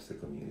 it helps the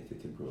community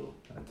to grow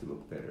and to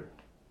look better.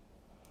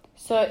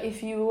 So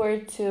if you were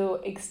to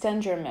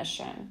extend your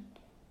mission,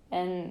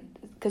 and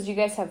because you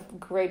guys have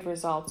great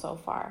results so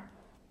far,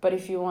 but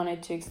if you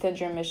wanted to extend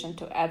your mission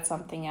to add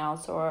something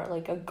else or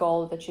like a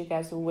goal that you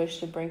guys wish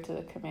to bring to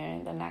the community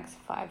in the next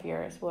 5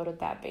 years, what would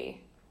that be?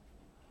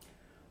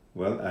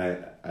 Well,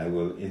 I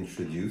will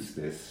introduce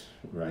this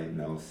right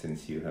now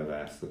since you have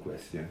asked the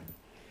question,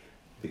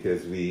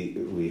 because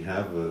we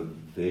have a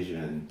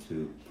vision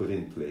to put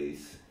in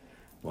place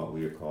what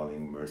we are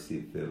calling Mercy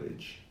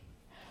Village.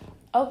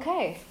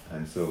 Okay.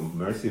 And so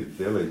Mercy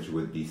Village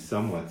would be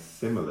somewhat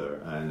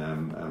similar, and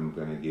I'm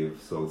going to give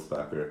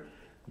Sulzbacher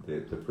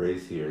the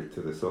praise here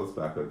to the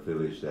Sulzbacher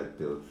village that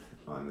built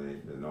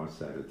on the north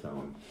side of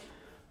town,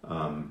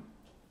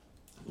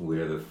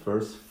 where the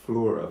first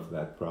floor of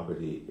that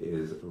property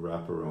is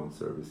wraparound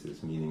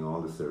services, meaning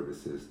all the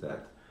services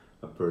that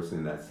a person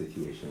in that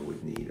situation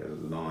would need: a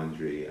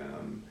laundry,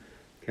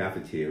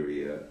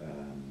 cafeteria,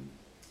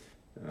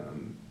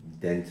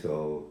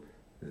 dental,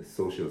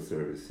 social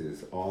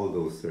services. All of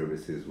those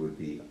services would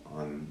be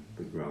on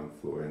the ground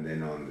floor, and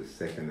then on the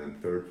second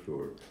and third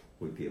floor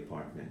would be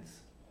apartments.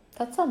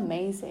 That's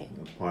amazing.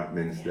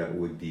 Apartments that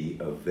would be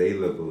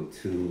available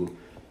to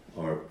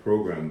our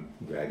program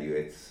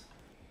graduates,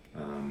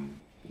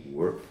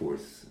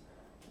 workforce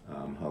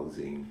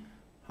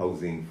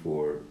housing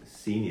for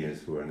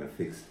seniors who are on a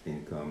fixed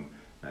income,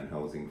 and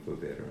housing for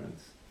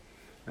veterans.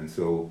 And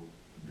so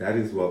that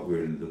is what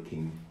we're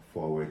looking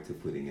forward to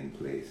putting in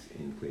place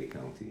in Clay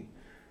County.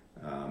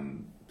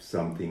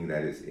 Something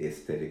that is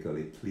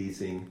aesthetically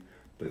pleasing,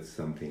 but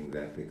something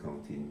that the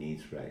county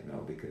needs right now,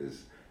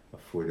 because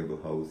affordable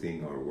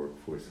housing or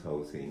workforce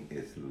housing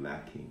is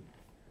lacking.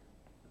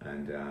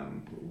 And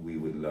we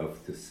would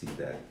love to see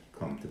that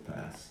come to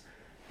pass.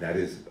 That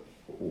is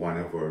one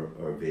of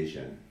our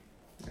vision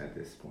at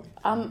this point.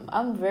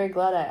 I'm very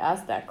glad I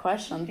asked that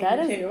question. Me That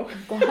is too.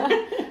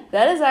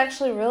 that is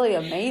actually really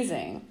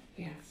amazing.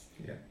 Yes.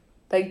 Yeah.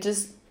 Like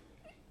just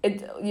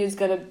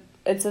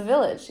it's a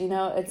village, you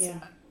know,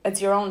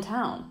 it's your own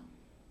town.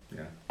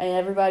 Yeah. And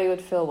everybody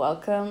would feel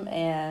welcome,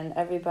 and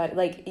everybody,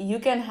 like,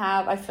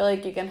 I feel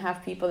like you can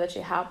have people that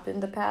you helped in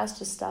the past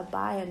just stop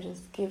by and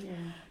just give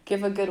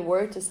a good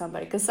word to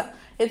somebody. Because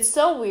it's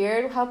so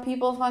weird how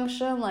people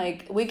function.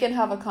 Like, we can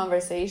have a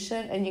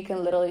conversation and you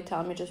can literally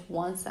tell me just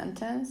one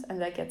sentence and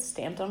that gets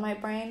stamped on my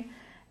brain.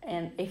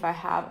 And if I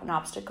have an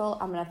obstacle,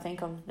 I'm going to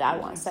think of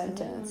that one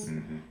sentence.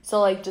 Mm-hmm. So,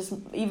 like, just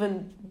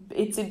even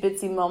itsy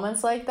bitsy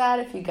moments like that,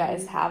 if you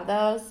guys have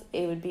those,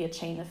 it would be a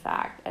chain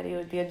effect, and it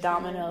would be a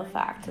domino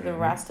effect to the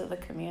rest of the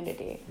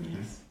community,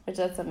 which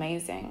that's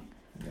amazing.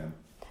 Yeah.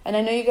 And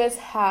I know you guys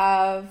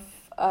have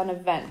an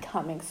event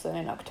coming soon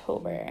in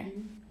October.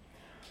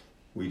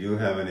 We do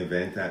have an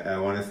event. I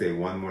want to say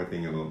one more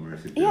thing about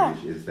Mercy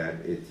Village is that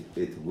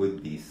it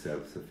would be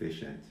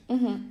self-sufficient.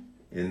 Mm-hmm.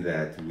 In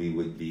that we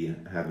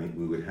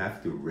would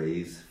have to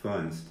raise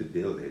funds to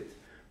build it,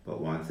 but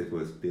once it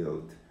was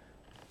built,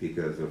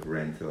 because of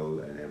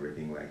rental and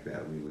everything like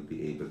that, we would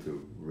be able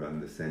to run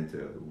the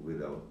center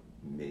without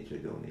major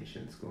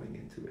donations going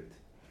into it.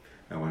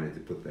 I wanted to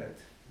put that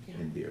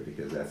in there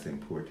because that's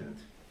important.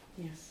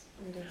 Yes,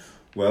 it is.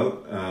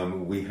 Well,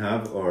 we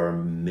have our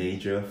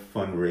major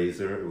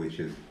fundraiser, which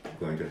is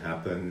going to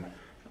happen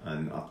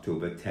on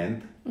October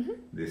 10th. Mm-hmm.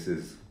 This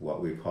is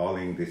what we're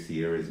calling this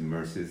year is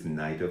Mercy's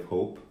Night of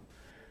Hope.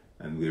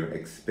 And we're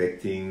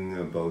expecting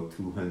about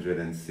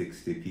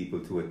 260 people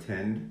to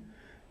attend.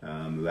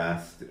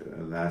 Last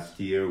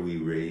year we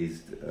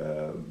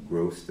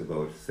grossed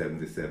about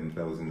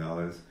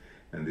 $77,000.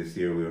 And this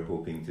year we're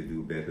hoping to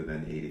do better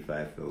than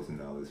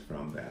 $85,000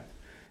 from that.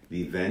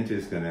 The event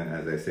is going to,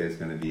 as I said, it's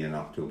going to be on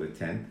October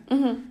 10th.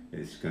 Mm-hmm.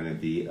 It's going to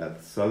be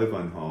at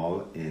Sullivan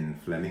Hall in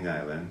Fleming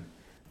Island.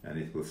 And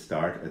it will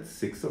start at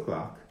 6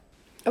 o'clock.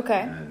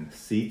 Okay. And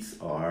seats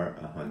are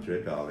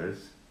 $100.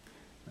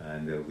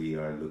 And we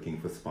are looking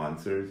for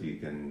sponsors. You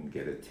can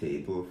get a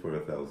table for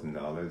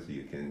 $1,000.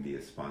 You can be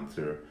a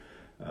sponsor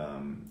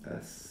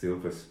a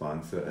silver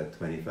sponsor at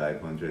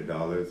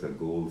 $2,500, a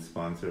gold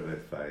sponsor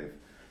at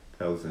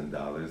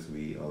 $5,000.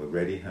 We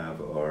already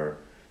have our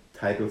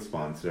title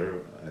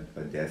sponsor at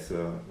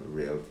Odessa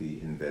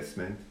Realty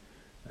Investment,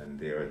 and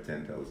they are a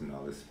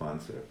 $10,000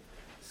 sponsor.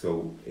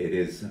 So it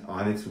is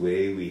on its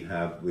way. We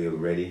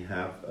already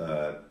have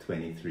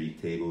 23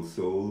 tables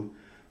sold.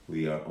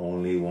 We are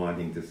only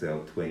wanting to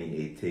sell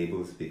 28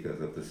 tables because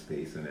of the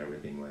space and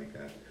everything like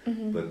that.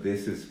 Mm-hmm. But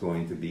this is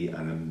going to be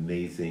an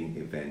amazing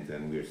event,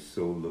 and we're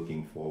so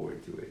looking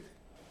forward to it.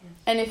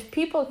 And if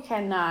people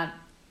cannot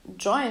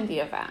join the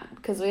event,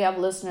 because we have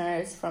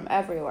listeners from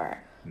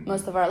everywhere,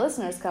 most of our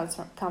listeners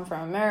come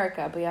from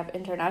America, but we have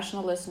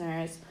international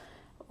listeners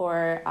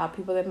or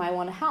people that might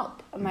want to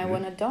help, might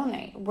want to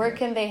donate. Where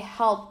can they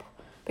help?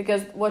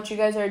 Because what you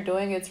guys are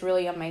doing, it's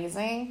really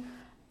amazing,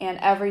 and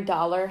every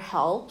dollar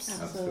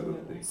helps.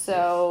 Absolutely.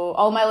 So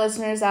all my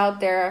listeners out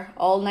there,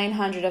 all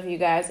 900 of you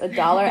guys,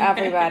 $1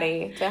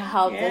 everybody to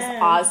help this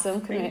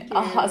awesome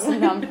awesome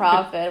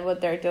nonprofit,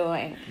 what they're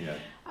doing. Yeah.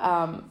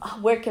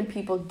 Where can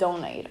people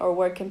donate, or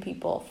where can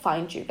people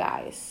find you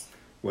guys?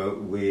 Well,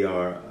 we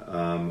are,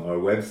 our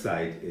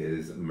website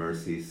is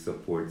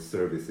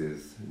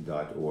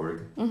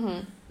mercysupportservices.org.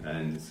 Mm-hmm.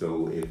 And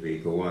so if they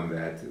go on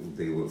that,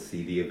 they will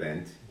see the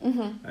event,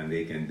 and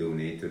they can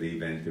donate to the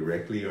event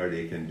directly, or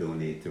they can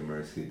donate to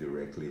Mercy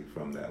directly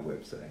from that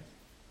website.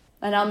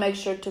 And I'll make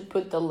sure to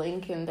put the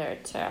link in there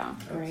too.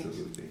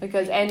 Absolutely.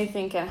 Because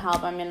anything can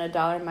help. I mean,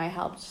 $1 might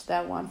help just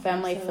that one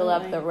family fill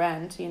up the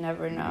rent. You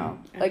never know.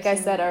 Like I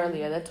said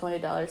earlier, that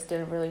 $20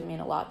 didn't really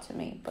mean a lot to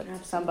me, but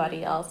to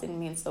somebody else, it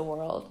means the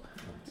world.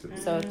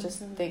 Absolutely. So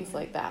just things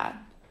like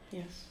that.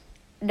 Yes.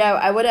 Now,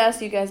 I would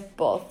ask you guys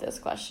both this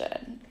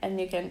question,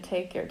 and you can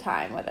take your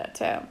time with it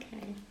too.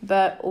 Okay.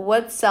 But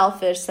what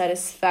selfish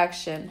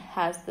satisfaction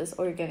has this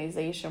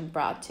organization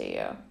brought to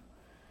you?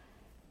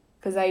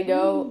 Because I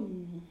know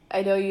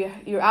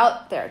you're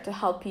out there to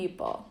help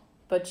people,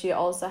 but you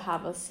also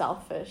have a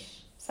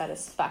selfish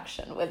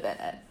satisfaction within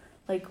it.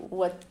 Like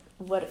what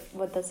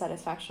the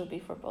satisfaction would be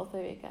for both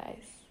of you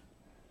guys?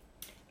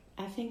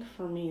 I think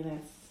for me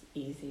that's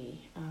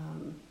easy.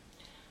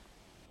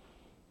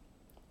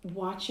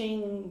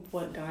 Watching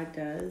what God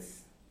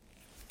does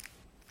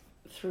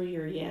through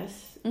your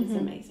yes is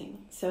amazing.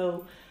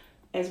 So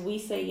as we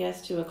say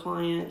yes to a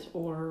client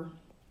or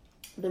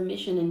the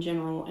mission in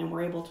general, and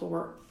we're able to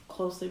work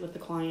closely with the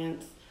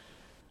clients,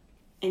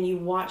 and you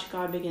watch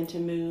God begin to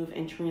move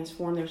and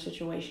transform their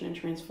situation and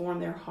transform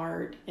their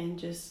heart and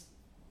just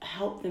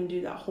help them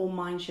do that whole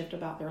mind shift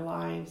about their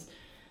lives.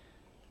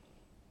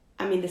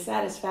 I mean, the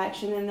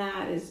satisfaction in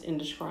that is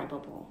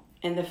indescribable.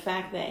 And the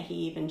fact that He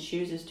even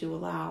chooses to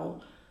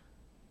allow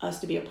us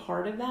to be a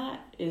part of that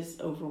is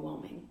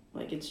overwhelming.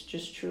 Like, it's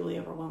just truly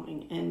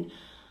overwhelming. And,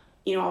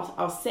 you know,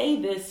 I'll say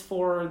this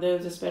for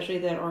those especially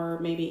that are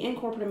maybe in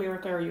corporate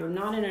America, or you're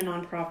not in a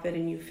nonprofit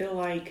and you feel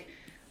like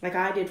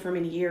I did for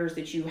many years,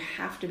 that you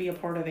have to be a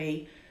part of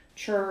a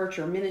church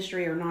or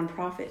ministry or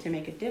nonprofit to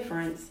make a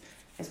difference.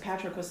 As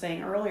Patrick was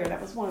saying earlier, that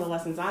was one of the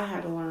lessons I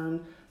had to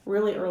learn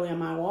really early in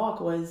my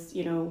walk was,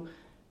 you know,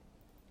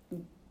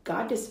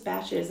 God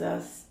dispatches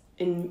us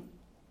in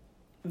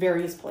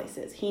various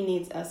places. He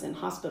needs us in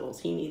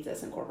hospitals. He needs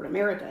us in corporate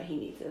America. He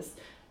needs us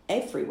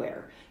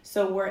everywhere.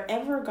 So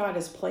wherever God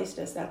has placed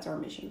us, that's our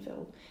mission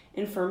field.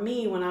 And for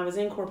me, when I was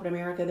in corporate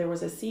America, there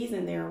was a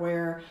season there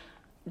where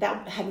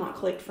that had not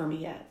clicked for me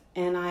yet.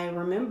 And I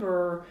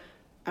remember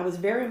I was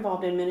very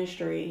involved in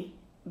ministry,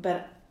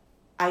 but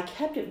I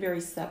kept it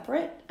very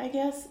separate, I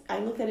guess. I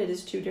looked at it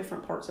as two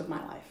different parts of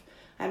my life.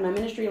 I had my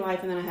ministry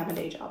life, and then I have a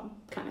day job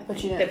kind of thing.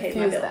 But you didn't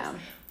fuse them.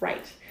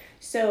 Right.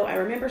 So I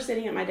remember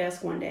sitting at my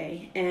desk one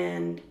day,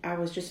 and I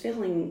was just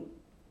feeling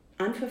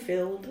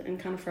unfulfilled and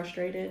kind of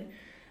frustrated,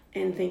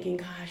 and thinking,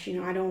 gosh, you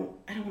know, I don't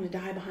want to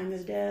die behind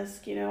this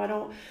desk. You know, I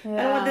don't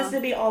want this to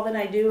be all that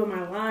I do in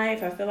my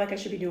life. I feel like I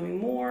should be doing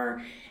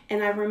more.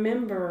 And I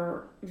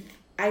remember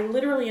I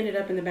literally ended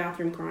up in the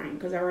bathroom crying,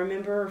 because I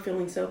remember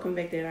feeling so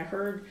convicted. I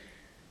heard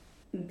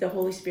the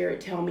Holy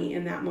Spirit tell me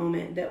in that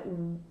moment that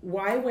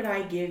why would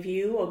I give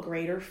you a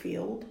greater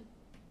field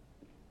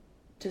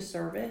to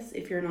service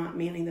if you're not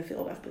manning the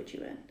field I've put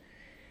you in?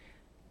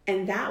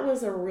 And that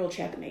was a real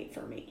checkmate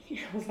for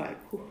me. I was like,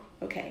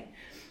 okay.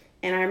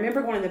 And I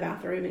remember going to the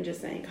bathroom and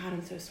just saying, God,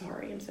 I'm so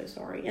sorry. I'm so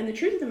sorry. And the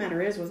truth of the matter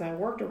was I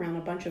worked around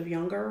a bunch of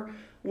younger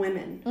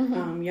women,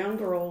 young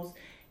girls,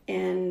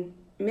 and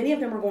many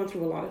of them were going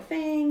through a lot of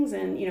things.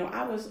 And, you know,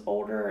 I was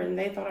older, and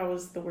they thought I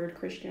was the weird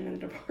Christian in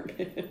the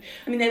department.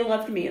 I mean, they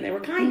loved me and they were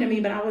kind to me,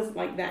 but I was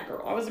like that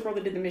girl. I was the girl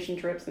that did the mission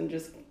trips and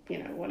just,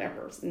 you know,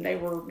 whatever. And they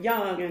were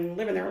young and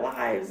living their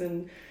lives.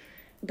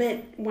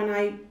 But when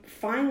I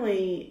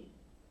finally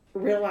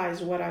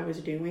realized what I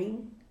was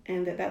doing,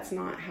 and that that's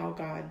not how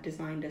God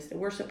designed us, that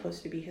we're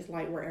supposed to be His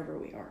light wherever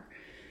we are.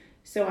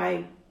 So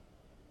I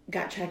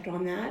got checked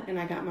on that, and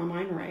I got my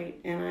mind right,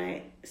 and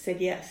I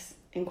said yes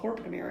in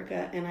corporate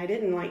America. And I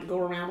didn't like go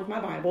around with my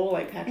Bible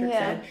like Patrick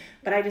said,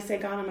 but I just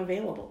said, God, I'm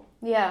available.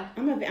 Yeah.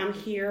 I'm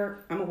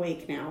here. I'm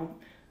awake now.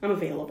 I'm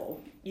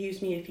available.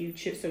 Use me if you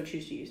so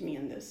choose to use me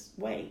in this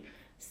way.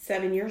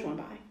 7 years went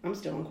by. I'm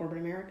still in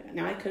corporate America.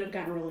 Now, I could have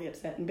gotten really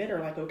upset and bitter,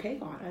 like, okay,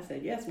 God. I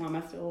said, yes, Mom,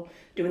 I'm still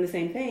doing the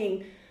same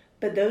thing.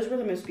 But those were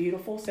the most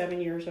beautiful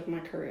 7 years of my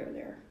career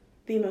there.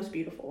 The most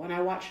beautiful. And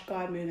I watched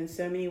God move in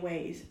so many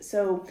ways.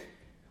 So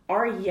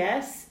our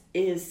yes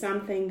is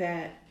something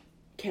that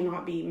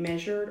cannot be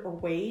measured or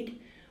weighed.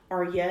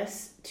 Our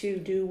yes to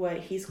do what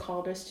He's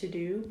called us to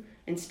do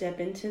and step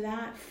into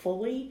that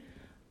fully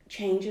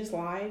changes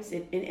lives.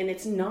 And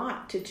it's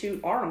not to toot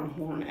our own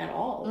horn at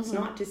all. It's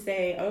not to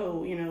say,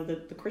 oh,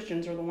 the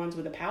Christians are the ones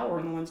with the power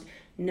and the ones.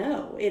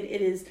 No, it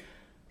is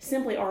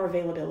simply our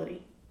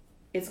availability.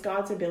 It's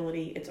God's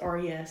ability. It's our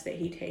yes that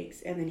He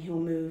takes, and then He'll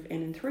move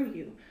in and through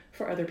you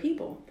for other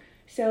people.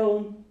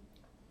 So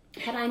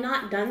had I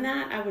not done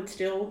that, I would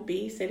still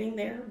be sitting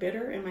there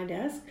bitter in my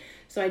desk.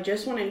 So I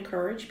just want to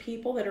encourage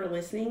people that are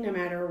listening, no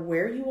matter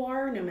where you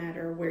are, no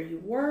matter where you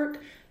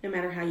work, no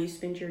matter how you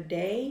spend your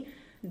day,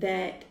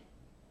 that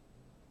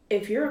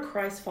if you're a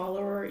Christ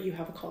follower, you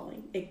have a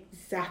calling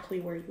exactly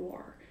where you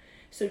are.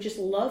 So just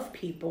love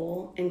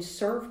people and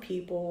serve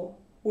people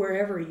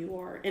wherever you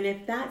are. And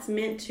if that's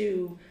meant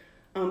to,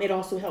 it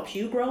also helps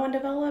you grow and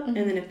develop. And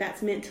then if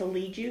that's meant to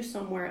lead you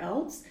somewhere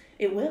else,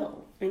 it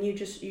will. And you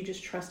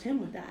just trust Him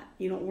with that.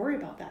 You don't worry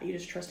about that. You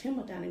just trust Him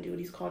with that and do what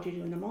He's called you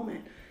to in the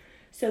moment.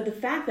 So the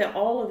fact that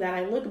all of that,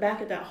 I look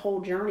back at that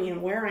whole journey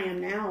and where I am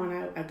now,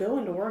 and I go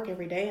into work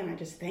every day and I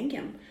just thank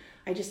Him.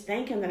 I just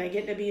thank Him that I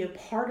get to be a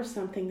part of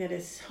something that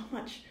is so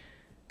much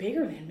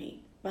bigger than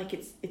me. Like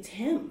it's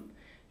Him,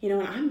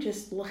 and I'm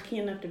just lucky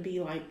enough to be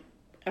like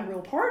a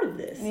real part of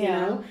this, you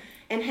know?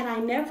 And had I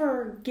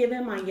never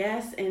given my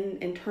yes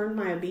and turned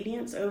my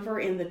obedience over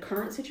in the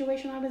current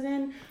situation I was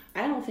in,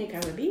 I don't think I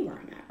would be where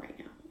I'm at right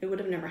now. It would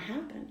have never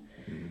happened.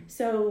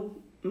 So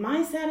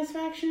my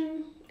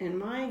satisfaction and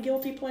my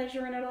guilty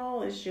pleasure in it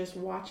all is just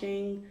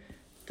watching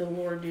the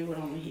Lord do what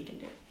only He can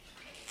do.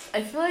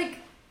 I feel like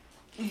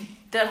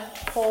that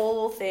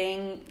whole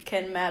thing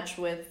can match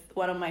with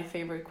one of my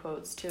favorite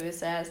quotes too. It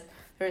says,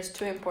 there's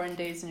 2 important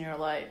days in your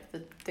life: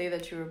 the day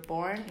that you were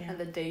born and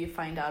the day you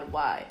find out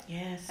why.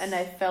 Yes. And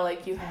I felt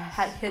like you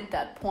had hit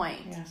that point.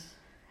 Yes.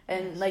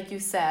 And like you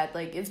said,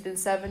 like it's been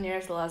 7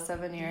 years, the last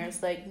 7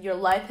 years, like your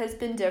life has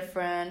been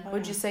different.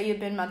 Would you say you've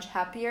been much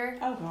happier?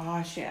 Oh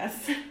gosh,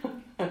 yes.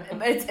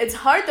 It's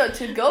hard though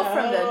to go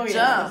from the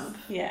jump.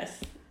 Yes.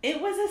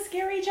 It was a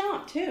scary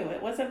jump too.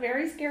 It was a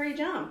very scary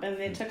jump, and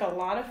it took a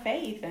lot of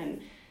faith.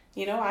 And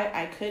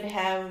I could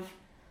have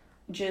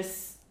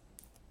just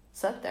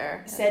sat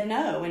there, said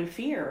no in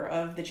fear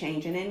of the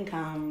change in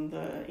income,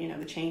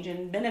 the change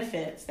in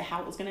benefits,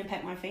 how it was going to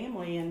impact my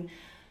family. And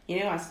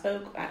I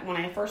spoke when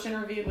I first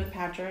interviewed with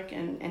Patrick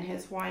and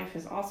his wife,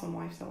 his awesome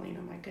wife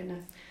Selena. My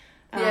goodness.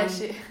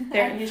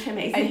 She's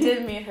amazing. I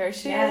did meet her.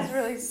 She is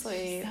really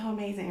sweet. She's so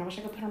amazing. I wish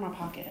I could put her in my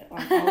pocket all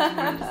the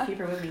time, just keep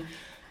her with me.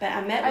 But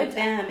I met with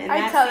them, and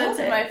I tell it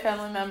to my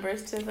family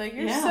members too. Like,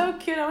 you're so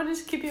cute. I want to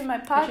just keep you in my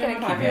pocket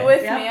and keep you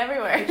with me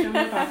everywhere. Put you in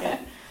my pocket.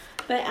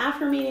 But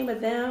after meeting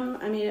with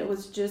them, it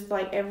was just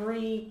like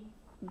every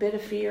bit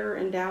of fear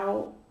and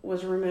doubt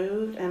was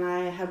removed, and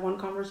I had one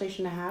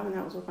conversation to have, and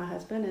that was with my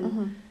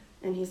husband,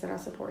 and he said, "I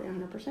support you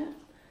 100%."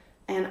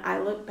 And I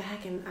look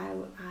back, and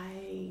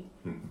I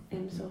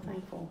am so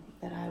thankful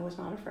that I was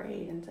not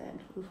afraid and said,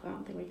 "Oof, I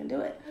don't think we can do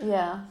it."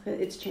 Yeah,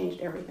 it's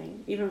changed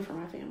everything, even for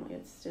my family.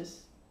 It's just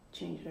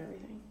changed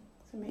everything.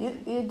 It's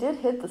amazing. You did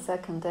hit the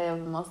second day of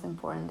the most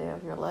important day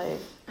of your life.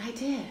 I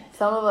did.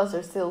 Some of us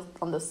are still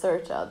on the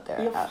search out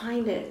there. You'll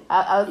find it.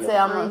 I would say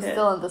I'm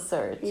still on the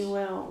search. You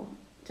will.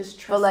 Just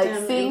trust But like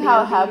Him, seeing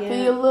how happy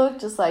you look,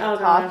 just like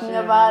talking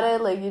about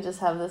it, like you just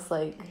have this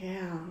like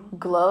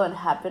glow and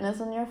happiness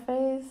on your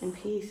face. And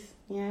peace.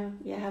 Yeah.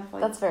 You have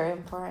like that's very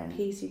important.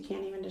 Peace you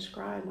can't even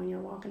describe when you're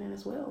walking in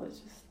His will. It's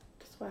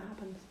just what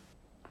happens.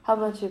 How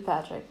about you,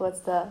 Patrick?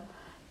 What's the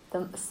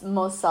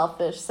most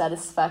selfish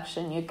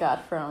satisfaction you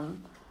got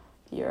from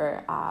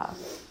your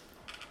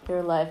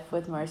life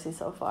with Mercy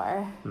so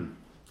far?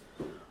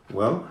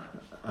 Well,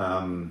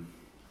 there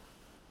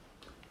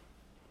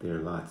are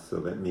lots. So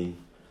let me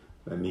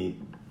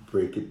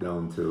break it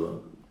down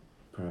to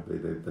probably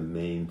the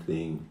main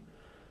thing.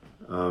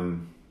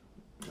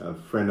 A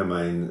friend of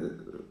mine,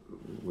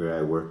 where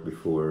I worked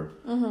before,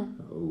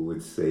 would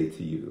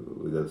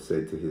have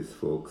said to his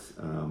folks,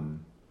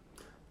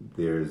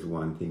 there's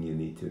one thing you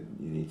need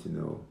to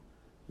know,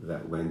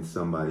 that when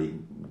somebody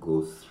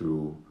goes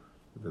through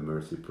the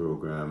Mercy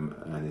program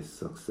and is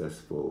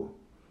successful,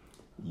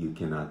 you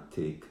cannot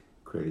take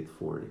credit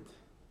for it.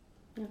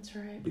 That's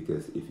right.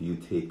 Because if you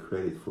take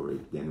credit for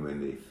it, then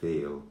when they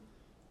fail,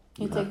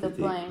 you take the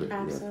blame. You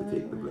have to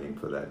take the blame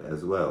for that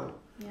as well.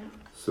 Yeah.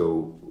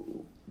 So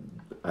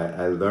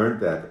I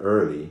learned that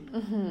early.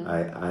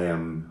 I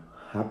am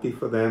happy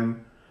for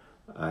them.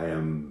 I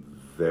am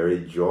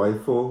very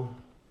joyful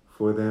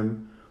for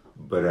them,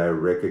 but I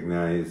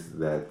recognize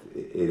that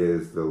it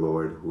is the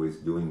Lord who is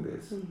doing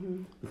this.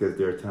 Because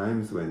there are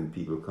times when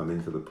people come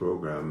into the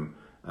program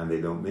and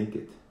they don't make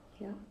it.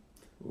 Yeah.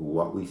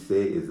 What we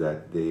say is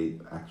that they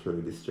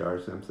actually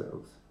discharge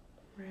themselves.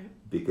 Right.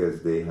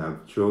 because they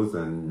have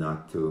chosen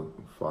not to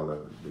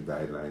follow the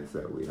guidelines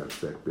that we have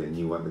set. They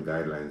knew what the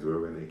guidelines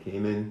were when they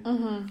came in,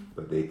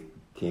 but they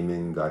came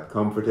in, got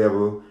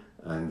comfortable,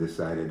 and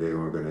decided they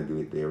were going to do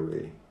it their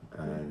way.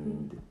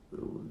 And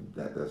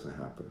that doesn't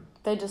happen.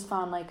 They just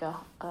found like a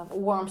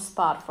warm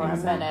spot for a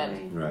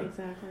minute. Right.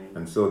 Exactly.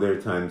 And so there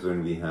are times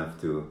when we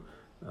have to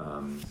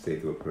say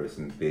to a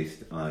person,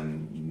 based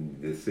on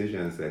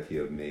decisions that you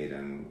have made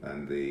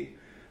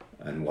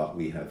and what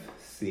we have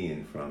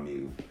seen from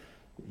you,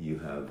 you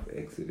have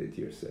exited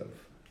yourself.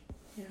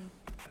 Yeah.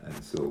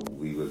 And so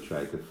we will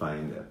try to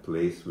find a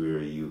place where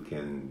you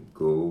can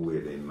go, where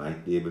they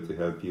might be able to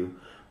help you,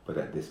 but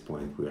at this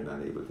point we're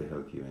not able to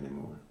help you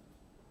anymore.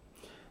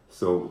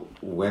 So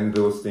when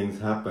those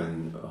things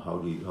happen, how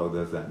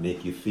does that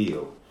make you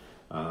feel?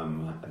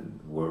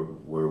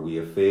 Were we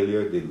a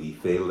failure? Did we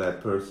fail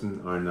that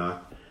person or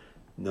not?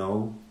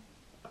 No,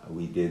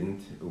 we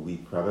didn't. We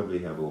probably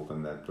have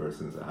opened that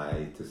person's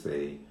eye to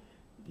say,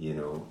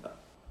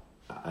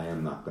 I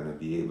am not going to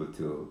be able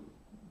to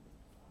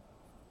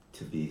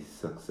be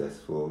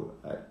successful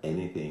at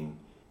anything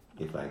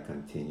if I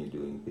continue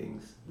doing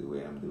things the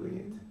way I'm doing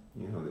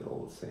it. You know the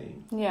old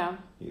saying. Yeah.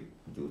 You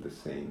do the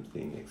same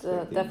thing.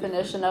 The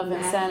definition of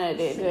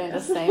insanity, doing the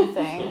same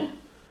thing.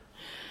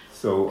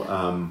 So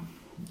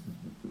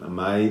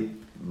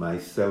my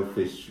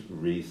selfish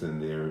reason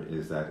there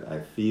is that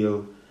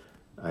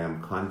I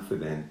am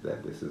confident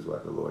that this is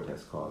what the Lord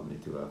has called me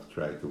to. I've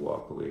tried to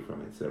walk away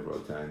from it several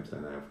times,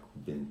 and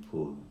I've been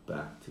pulled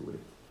back to it.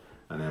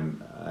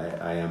 And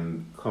I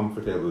am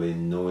comfortable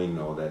in knowing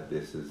now that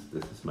this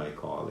is my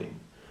calling.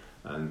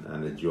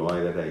 And the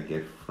joy that I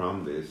get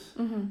from this,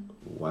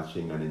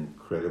 watching an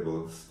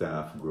incredible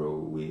staff grow.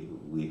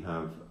 We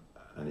have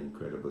an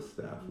incredible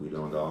staff. We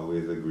don't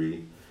always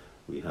agree.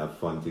 We have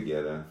fun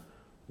together.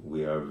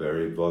 We are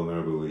very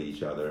vulnerable with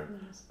each other.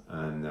 Yes.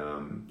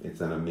 And it's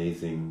an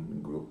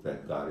amazing group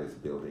that God is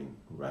building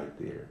right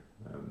there.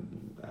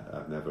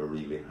 I've never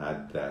really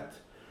had that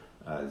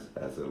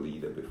as a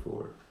leader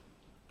before.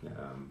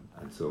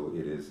 And so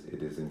it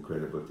is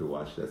incredible to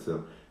watch that.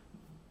 So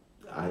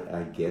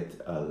I get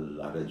a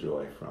lot of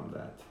joy from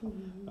that.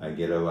 I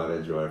get a lot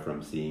of joy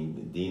from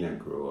seeing Dina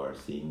grow, or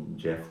seeing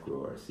Jeff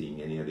grow, or seeing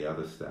any of the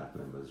other staff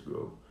members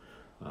grow.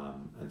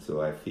 And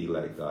so I feel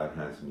like God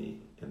has me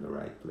in the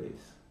right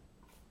place.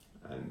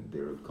 And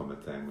there will come a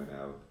time when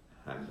I'll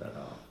hand that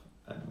off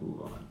and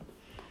move on.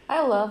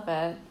 I love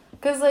it.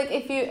 Because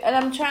and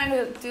I'm trying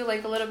to do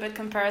a little bit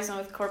comparison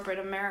with corporate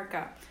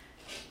America.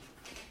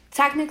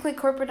 Technically,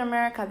 corporate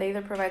America, they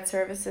either provide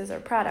services or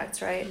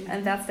products, right?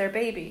 And that's their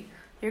baby.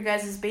 Your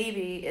guys'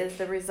 baby is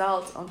the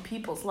result on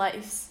people's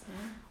lives,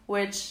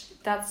 which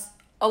that's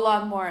a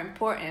lot more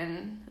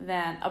important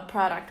than a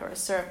product or a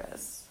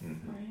service.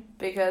 Right.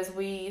 Because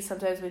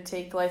sometimes we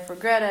take life for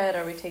granted,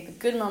 or we take the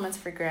good moments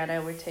for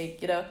granted. We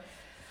take,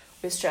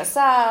 we stress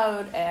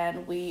out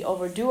and we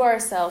overdo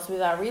ourselves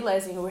without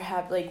realizing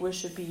we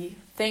should be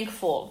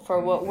thankful for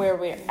where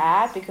we're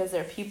at, because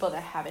there are people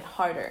that have it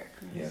harder.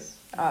 Yes.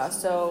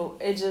 So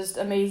it's just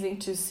amazing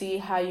to see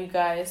how you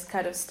guys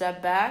kind of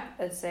step back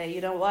and say, you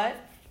know what,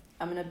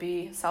 I'm going to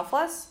be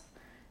selfless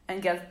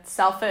and get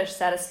selfish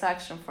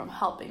satisfaction from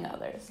helping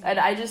others. And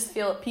I just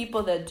feel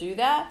people that do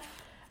that,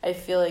 I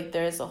feel like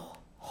there's a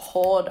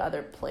whole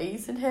other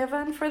place in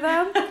heaven for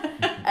them.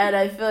 And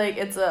I feel like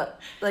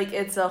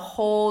it's a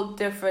whole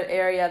different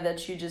area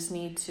that you just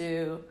need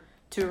to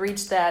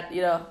reach that,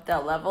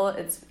 that level.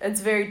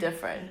 It's very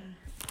different.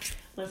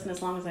 Listen,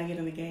 as long as I get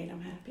in the gate, I'm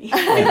happy.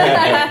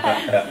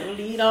 I don't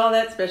need all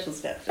that special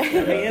stuff. Just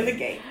let me in the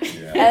gate.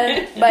 Yeah.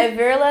 And my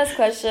very last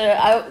question,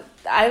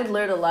 I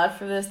learned a lot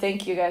from this.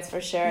 Thank you guys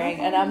for sharing.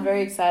 And I'm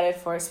very excited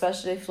for,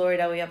 especially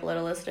Florida, we have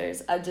little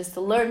listeners, just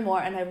to learn more.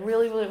 And I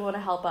really, really want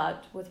to help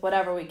out with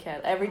whatever we can.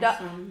 Every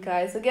dollar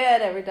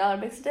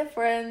makes a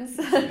difference.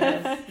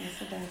 Yes,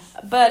 it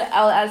does. But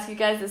I'll ask you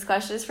guys, this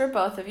question is for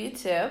both of you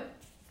too.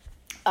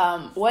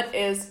 What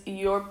is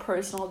your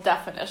personal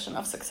definition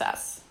of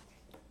success?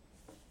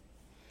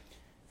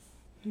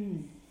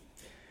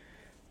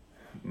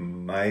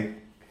 My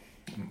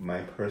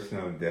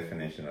personal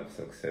definition of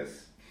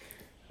success,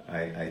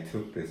 I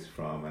took this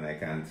from, and I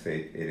can't say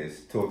it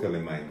is totally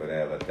mine, but I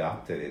have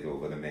adopted it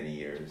over the many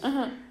years.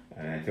 And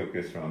I took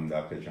this from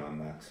Dr. John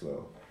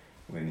Maxwell.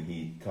 When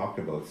he talked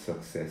about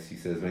success, he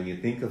says, when you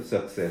think of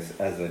success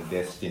as a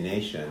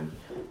destination,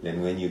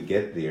 then when you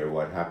get there,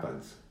 what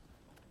happens?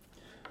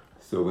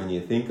 So when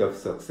you think of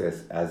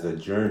success as a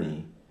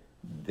journey,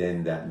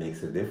 then that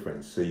makes a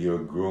difference. So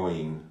you're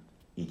growing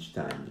each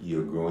time.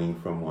 You're growing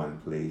from one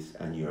place,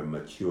 and you're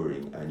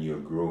maturing, and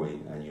you're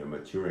growing, and you're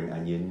maturing,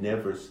 and you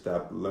never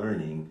stop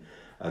learning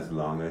as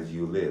long as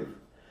you live.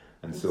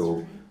 And that's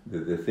so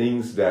the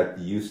things that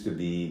used to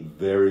be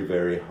very,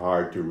 very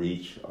hard to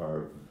reach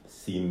or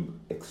seem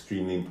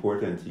extremely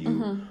important to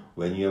you,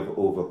 when you have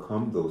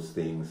overcome those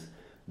things,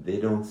 they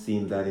don't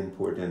seem that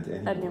important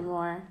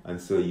anymore.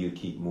 And so you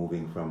keep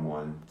moving from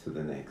one to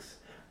the next.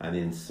 And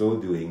in so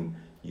doing,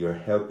 you're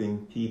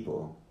helping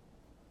people,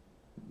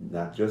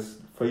 not just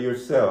for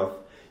yourself,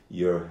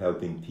 you're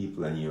helping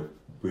people and you're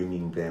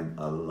bringing them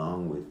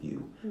along with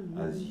you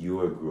as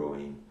you're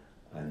growing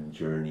and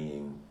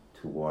journeying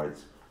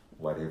towards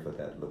whatever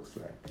that looks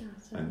like.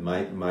 And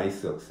my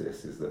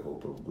success is the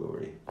hope of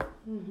glory.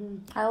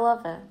 I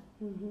love it.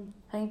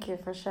 Thank you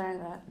for sharing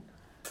that.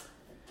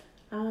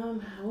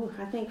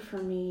 I think for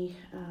me,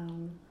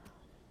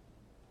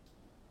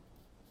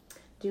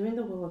 doing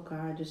the will of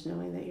God, just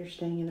knowing that you're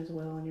staying in His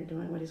will and you're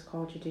doing what He's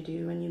called you to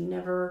do, and you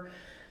never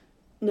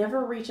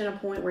reach in a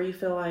point where you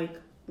feel like,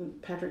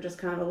 Patrick just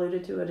kind of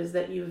alluded to it, is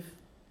that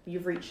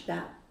you've reached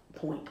that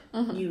point.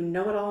 You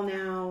know it all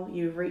now.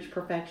 You've reached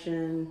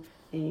perfection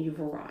and you've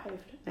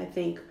arrived. I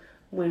think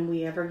when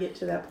we ever get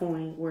to that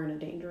point, we're in a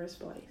dangerous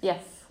place.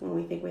 Yes. When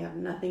we think we have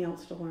nothing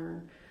else to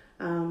learn.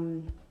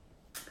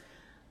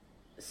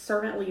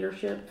 Servant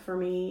leadership for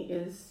me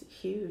is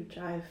huge.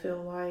 I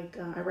feel like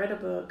I read a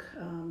book,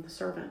 The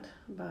Servant,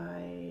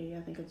 by,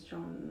 I think it's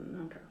John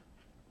Hunter.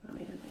 I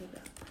made a name of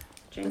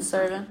that. The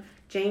Servant?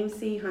 James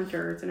C.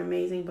 Hunter. It's an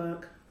amazing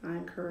book. I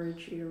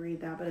encourage you to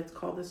read that, but it's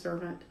called The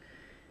Servant.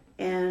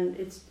 And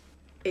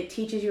it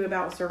teaches you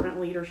about servant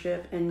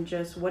leadership and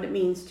just what it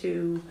means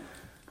to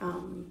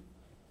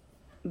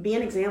be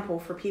an example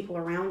for people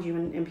around you.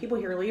 And people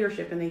hear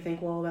leadership and they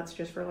think, well, that's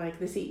just for like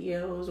the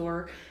CEOs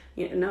or,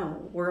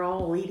 no, we're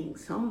all leading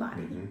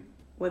somebody.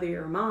 Whether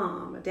you're a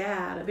mom, a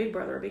dad, a big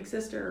brother, a big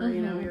sister,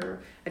 you're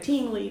a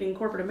team lead in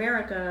corporate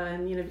America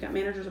and, you've got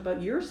managers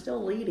above, you're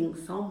still leading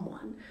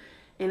someone.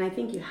 And I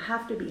think you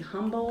have to be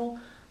humble.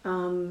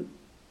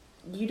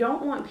 You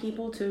don't want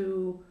people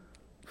to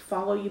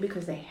follow you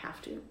because they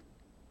have to.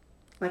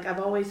 Like,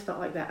 I've always felt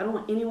like that. I don't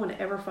want anyone to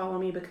ever follow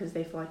me because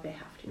they feel like they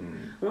have to.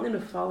 I want them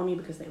to follow me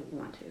because they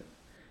want to.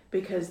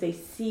 Because they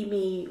see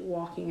me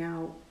walking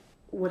out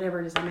whatever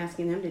it is I'm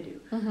asking them to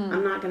do.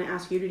 I'm not going to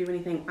ask you to do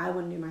anything I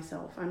wouldn't do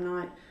myself. I'm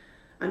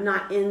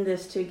not in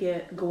this to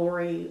get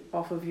glory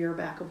off of your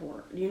back of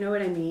work. You know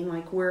what I mean?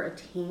 Like, we're a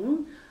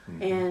team,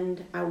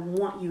 and I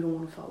want you to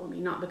want to follow me,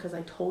 not because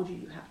I told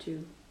you have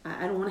to.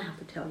 I don't want to have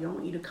to tell you. I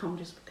want you to come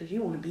just because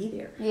you want to be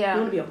there. Yeah.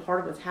 You want to be a part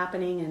of what's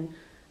happening,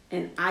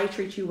 and I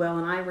treat you well,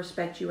 and I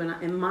respect you.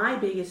 And my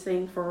biggest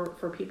thing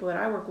for people that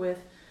I work with,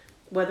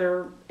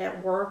 whether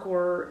at work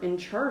or in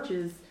church,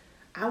 is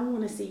I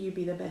want to see you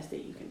be the best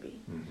that you can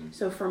be.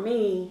 So for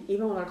me,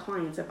 even with our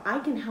clients, if I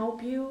can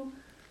help you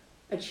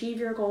achieve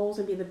your goals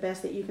and be the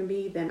best that you can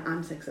be, then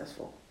I'm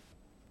successful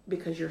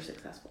because you're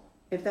successful.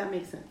 If that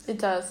makes sense. It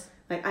does.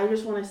 Like, I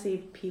just want to see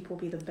people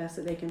be the best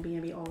that they can be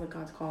and be all that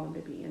God's called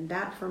them to be. And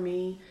that, for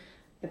me,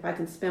 if I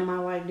can spend my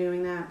life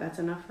doing that, that's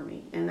enough for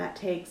me. And that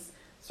takes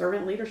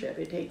servant leadership.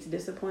 It takes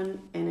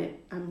discipline, and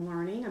I'm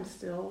learning. I'm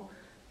still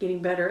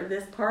getting better at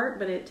this part,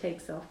 but it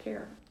takes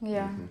self-care.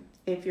 Yeah.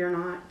 If you're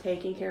not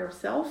taking care of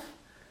self,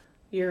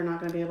 you're not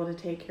going to be able to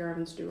take care of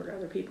and steward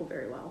other people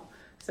very well.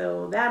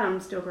 So that I'm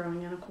still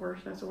growing in, of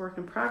course. That's a work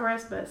in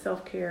progress, but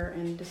self-care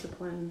and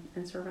discipline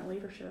and servant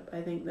leadership,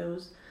 I think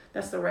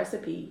that's the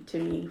recipe to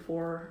me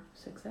for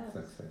success.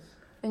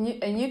 And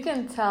you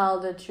can tell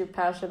that you're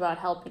passionate about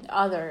helping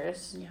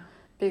others. Yeah.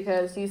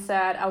 Because you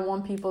said, I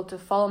want people to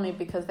follow me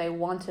because they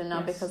want to,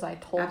 not because I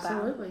told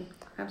them.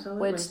 Absolutely.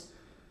 Which,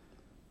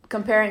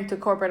 comparing to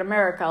corporate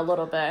America a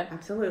little bit.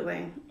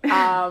 Absolutely.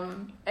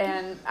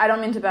 And I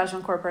don't mean to bash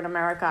on corporate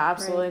America,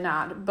 absolutely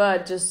not.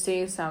 But just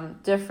seeing some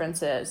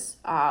differences.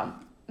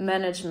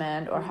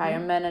 Management or higher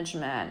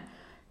management,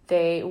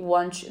 they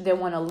want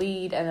to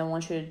lead and they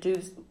want you to do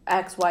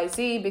X, Y,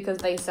 Z because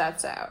they said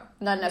so.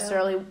 Not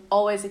necessarily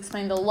always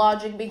explain the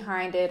logic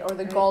behind it or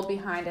the goal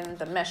behind it and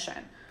the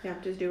mission. Yeah,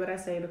 just do what I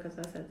say because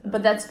I said so.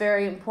 But that's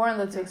very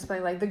important to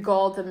explain, like, the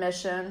goal, the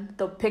mission,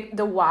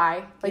 the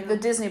why. Like, the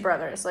Disney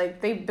Brothers,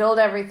 like, they build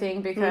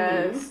everything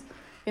because,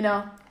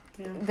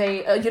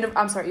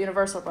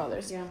 Universal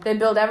Brothers. Yeah. They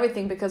build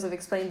everything because of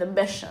explaining the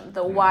mission,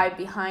 the why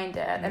behind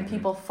it, and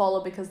people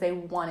follow because they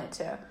wanted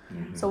to.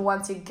 So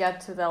once you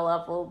get to that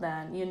level,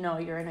 then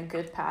you're in a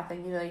good path,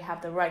 and you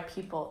have the right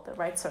people, the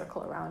right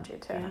circle around you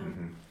too. Yeah.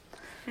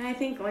 And I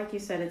think, like you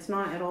said, it's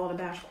not at all to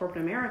bash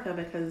corporate America,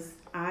 because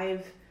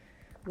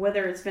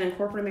whether it's been in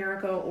corporate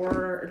America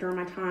or during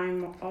my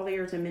time, all the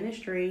years in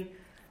ministry,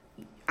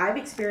 I've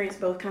experienced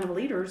both kind of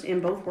leaders in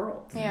both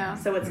worlds. Yeah.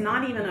 So it's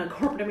not even a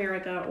corporate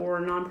America or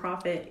a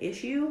nonprofit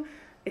issue.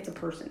 It's a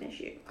person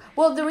issue.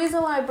 Well, the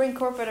reason why I bring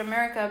corporate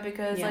America,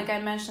 because like I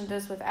mentioned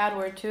this with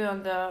Edward too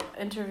on the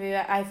interview,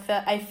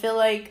 I feel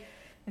like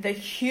the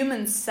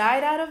human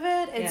side out of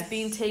it is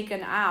being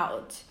taken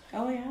out.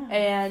 Oh, yeah.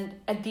 And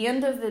at the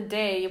end of the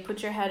day, you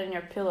put your head in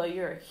your pillow,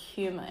 you're a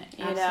human.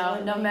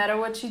 No matter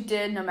what you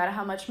did, no matter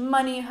how much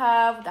money you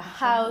have, the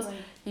house,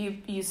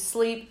 you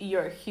sleep,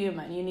 you're a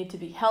human. You need to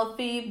be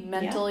healthy,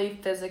 mentally,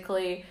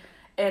 physically.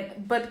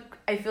 But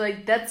I feel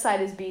like that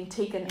side is being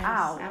taken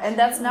out. Absolutely. And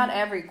that's not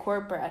every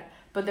corporate.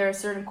 But there are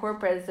certain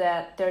corporates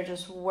that they're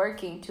just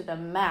working to the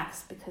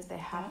max because they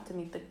have to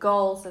meet the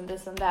goals and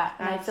this and that.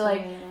 And I feel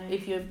like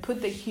if you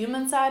put the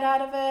human side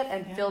out of it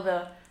and feel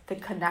the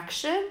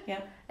connection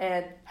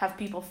and have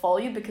people follow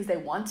you because they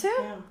want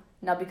to,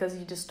 not because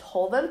you just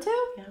told them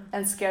to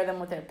and scare them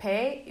with their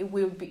pay, it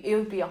would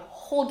be a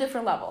whole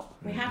different level.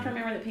 We have to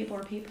remember that people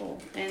are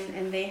people,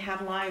 and they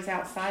have lives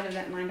outside of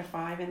that 9 to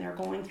 5, and they're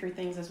going through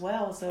things as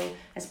well. So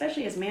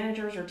especially as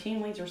managers or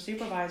team leads or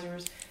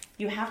supervisors,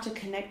 you have to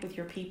connect with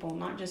your people,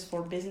 not just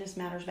for business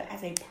matters, but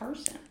as a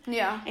person.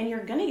 Yeah. And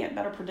you're going to get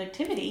better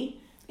productivity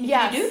if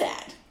you do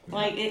that.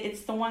 Like,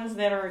 it's the ones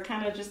that are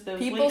kind of just those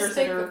leaders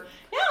that are...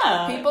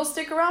 Yeah. People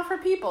stick around for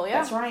people,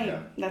 That's right.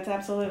 Yeah. That's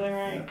absolutely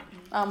right. Yeah.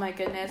 Oh, my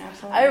goodness.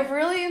 Absolutely. I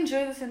really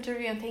enjoyed this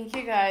interview, and thank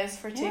you guys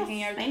for taking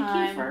your time.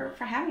 Thank you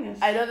for having us.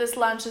 I know this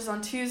lunch is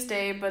on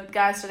Tuesday, but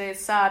guys, today is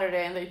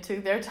Saturday, and they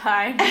took their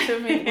time to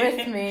meet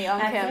with me on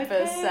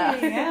campus. Okay.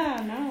 So.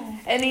 Yeah, no.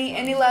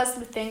 Any last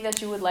thing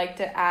that you would like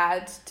to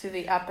add to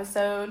the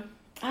episode?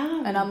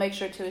 And I'll make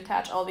sure to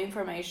attach all the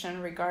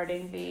information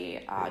regarding the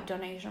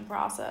donation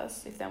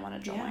process if they want to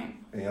join.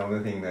 The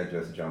only thing that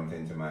just jumped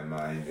into my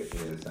mind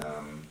is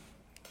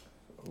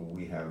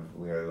we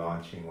are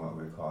launching what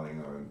we're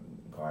calling our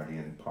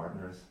Guardian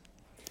Partners.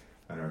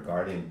 And our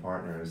Guardian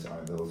Partners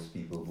are those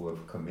people who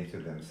have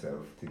committed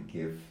themselves to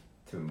give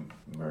to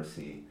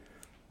Mercy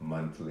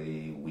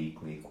monthly,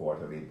 weekly,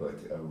 quarterly, but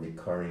a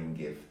recurring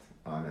gift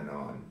on and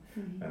on.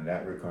 Mm-hmm. And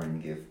that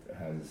recurring gift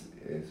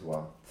is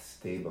what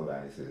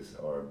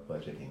stabilizes our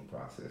budgeting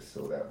process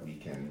so that we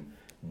can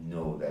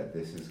know that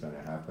this is going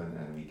to happen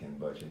and we can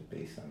budget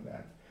based on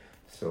that.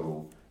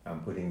 So I'm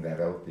putting that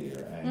out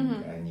there,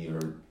 and your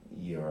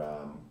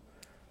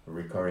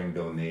recurring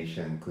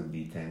donation could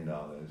be $10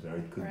 or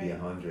it could be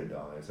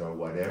 $100 or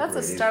whatever. That's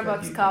a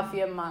Starbucks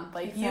coffee a month.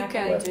 Like you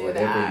can do whatever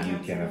that. You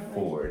can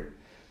afford,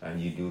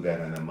 and you do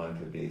that on a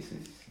monthly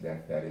basis.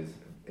 That is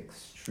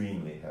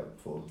extremely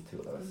helpful to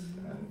us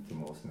and to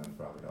most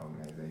nonprofit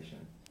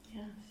organizations.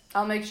 Yes.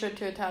 I'll make sure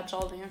to attach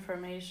all the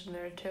information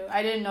there too.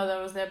 I didn't know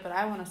that was there, but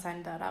I want to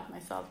sign that up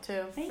myself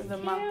too. Thank for the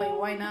you. Monthly.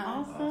 Why not?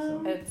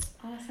 Awesome. It's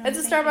a Thank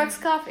Starbucks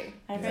you. coffee.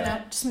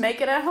 Just make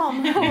it at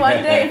home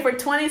one day for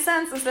 20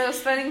 cents instead of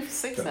spending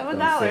 $6-7.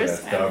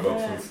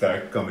 Starbucks will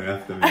start coming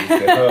after me and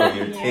say, "Oh,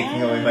 you're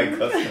taking away my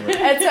customers."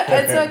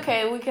 It's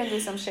okay. We can do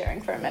some sharing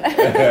for a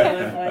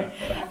minute.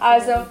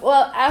 Awesome.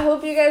 Well, I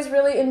hope you guys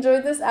really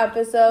enjoyed this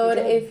episode.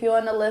 If you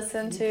want to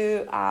listen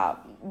to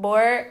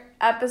more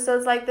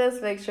episodes like this,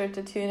 make sure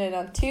to tune in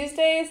on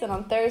Tuesdays and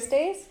on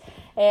Thursdays,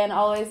 and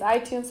always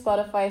iTunes,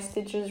 Spotify,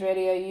 Stitchers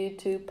Radio,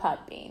 YouTube,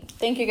 Podbean.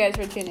 Thank you guys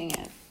for tuning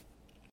in.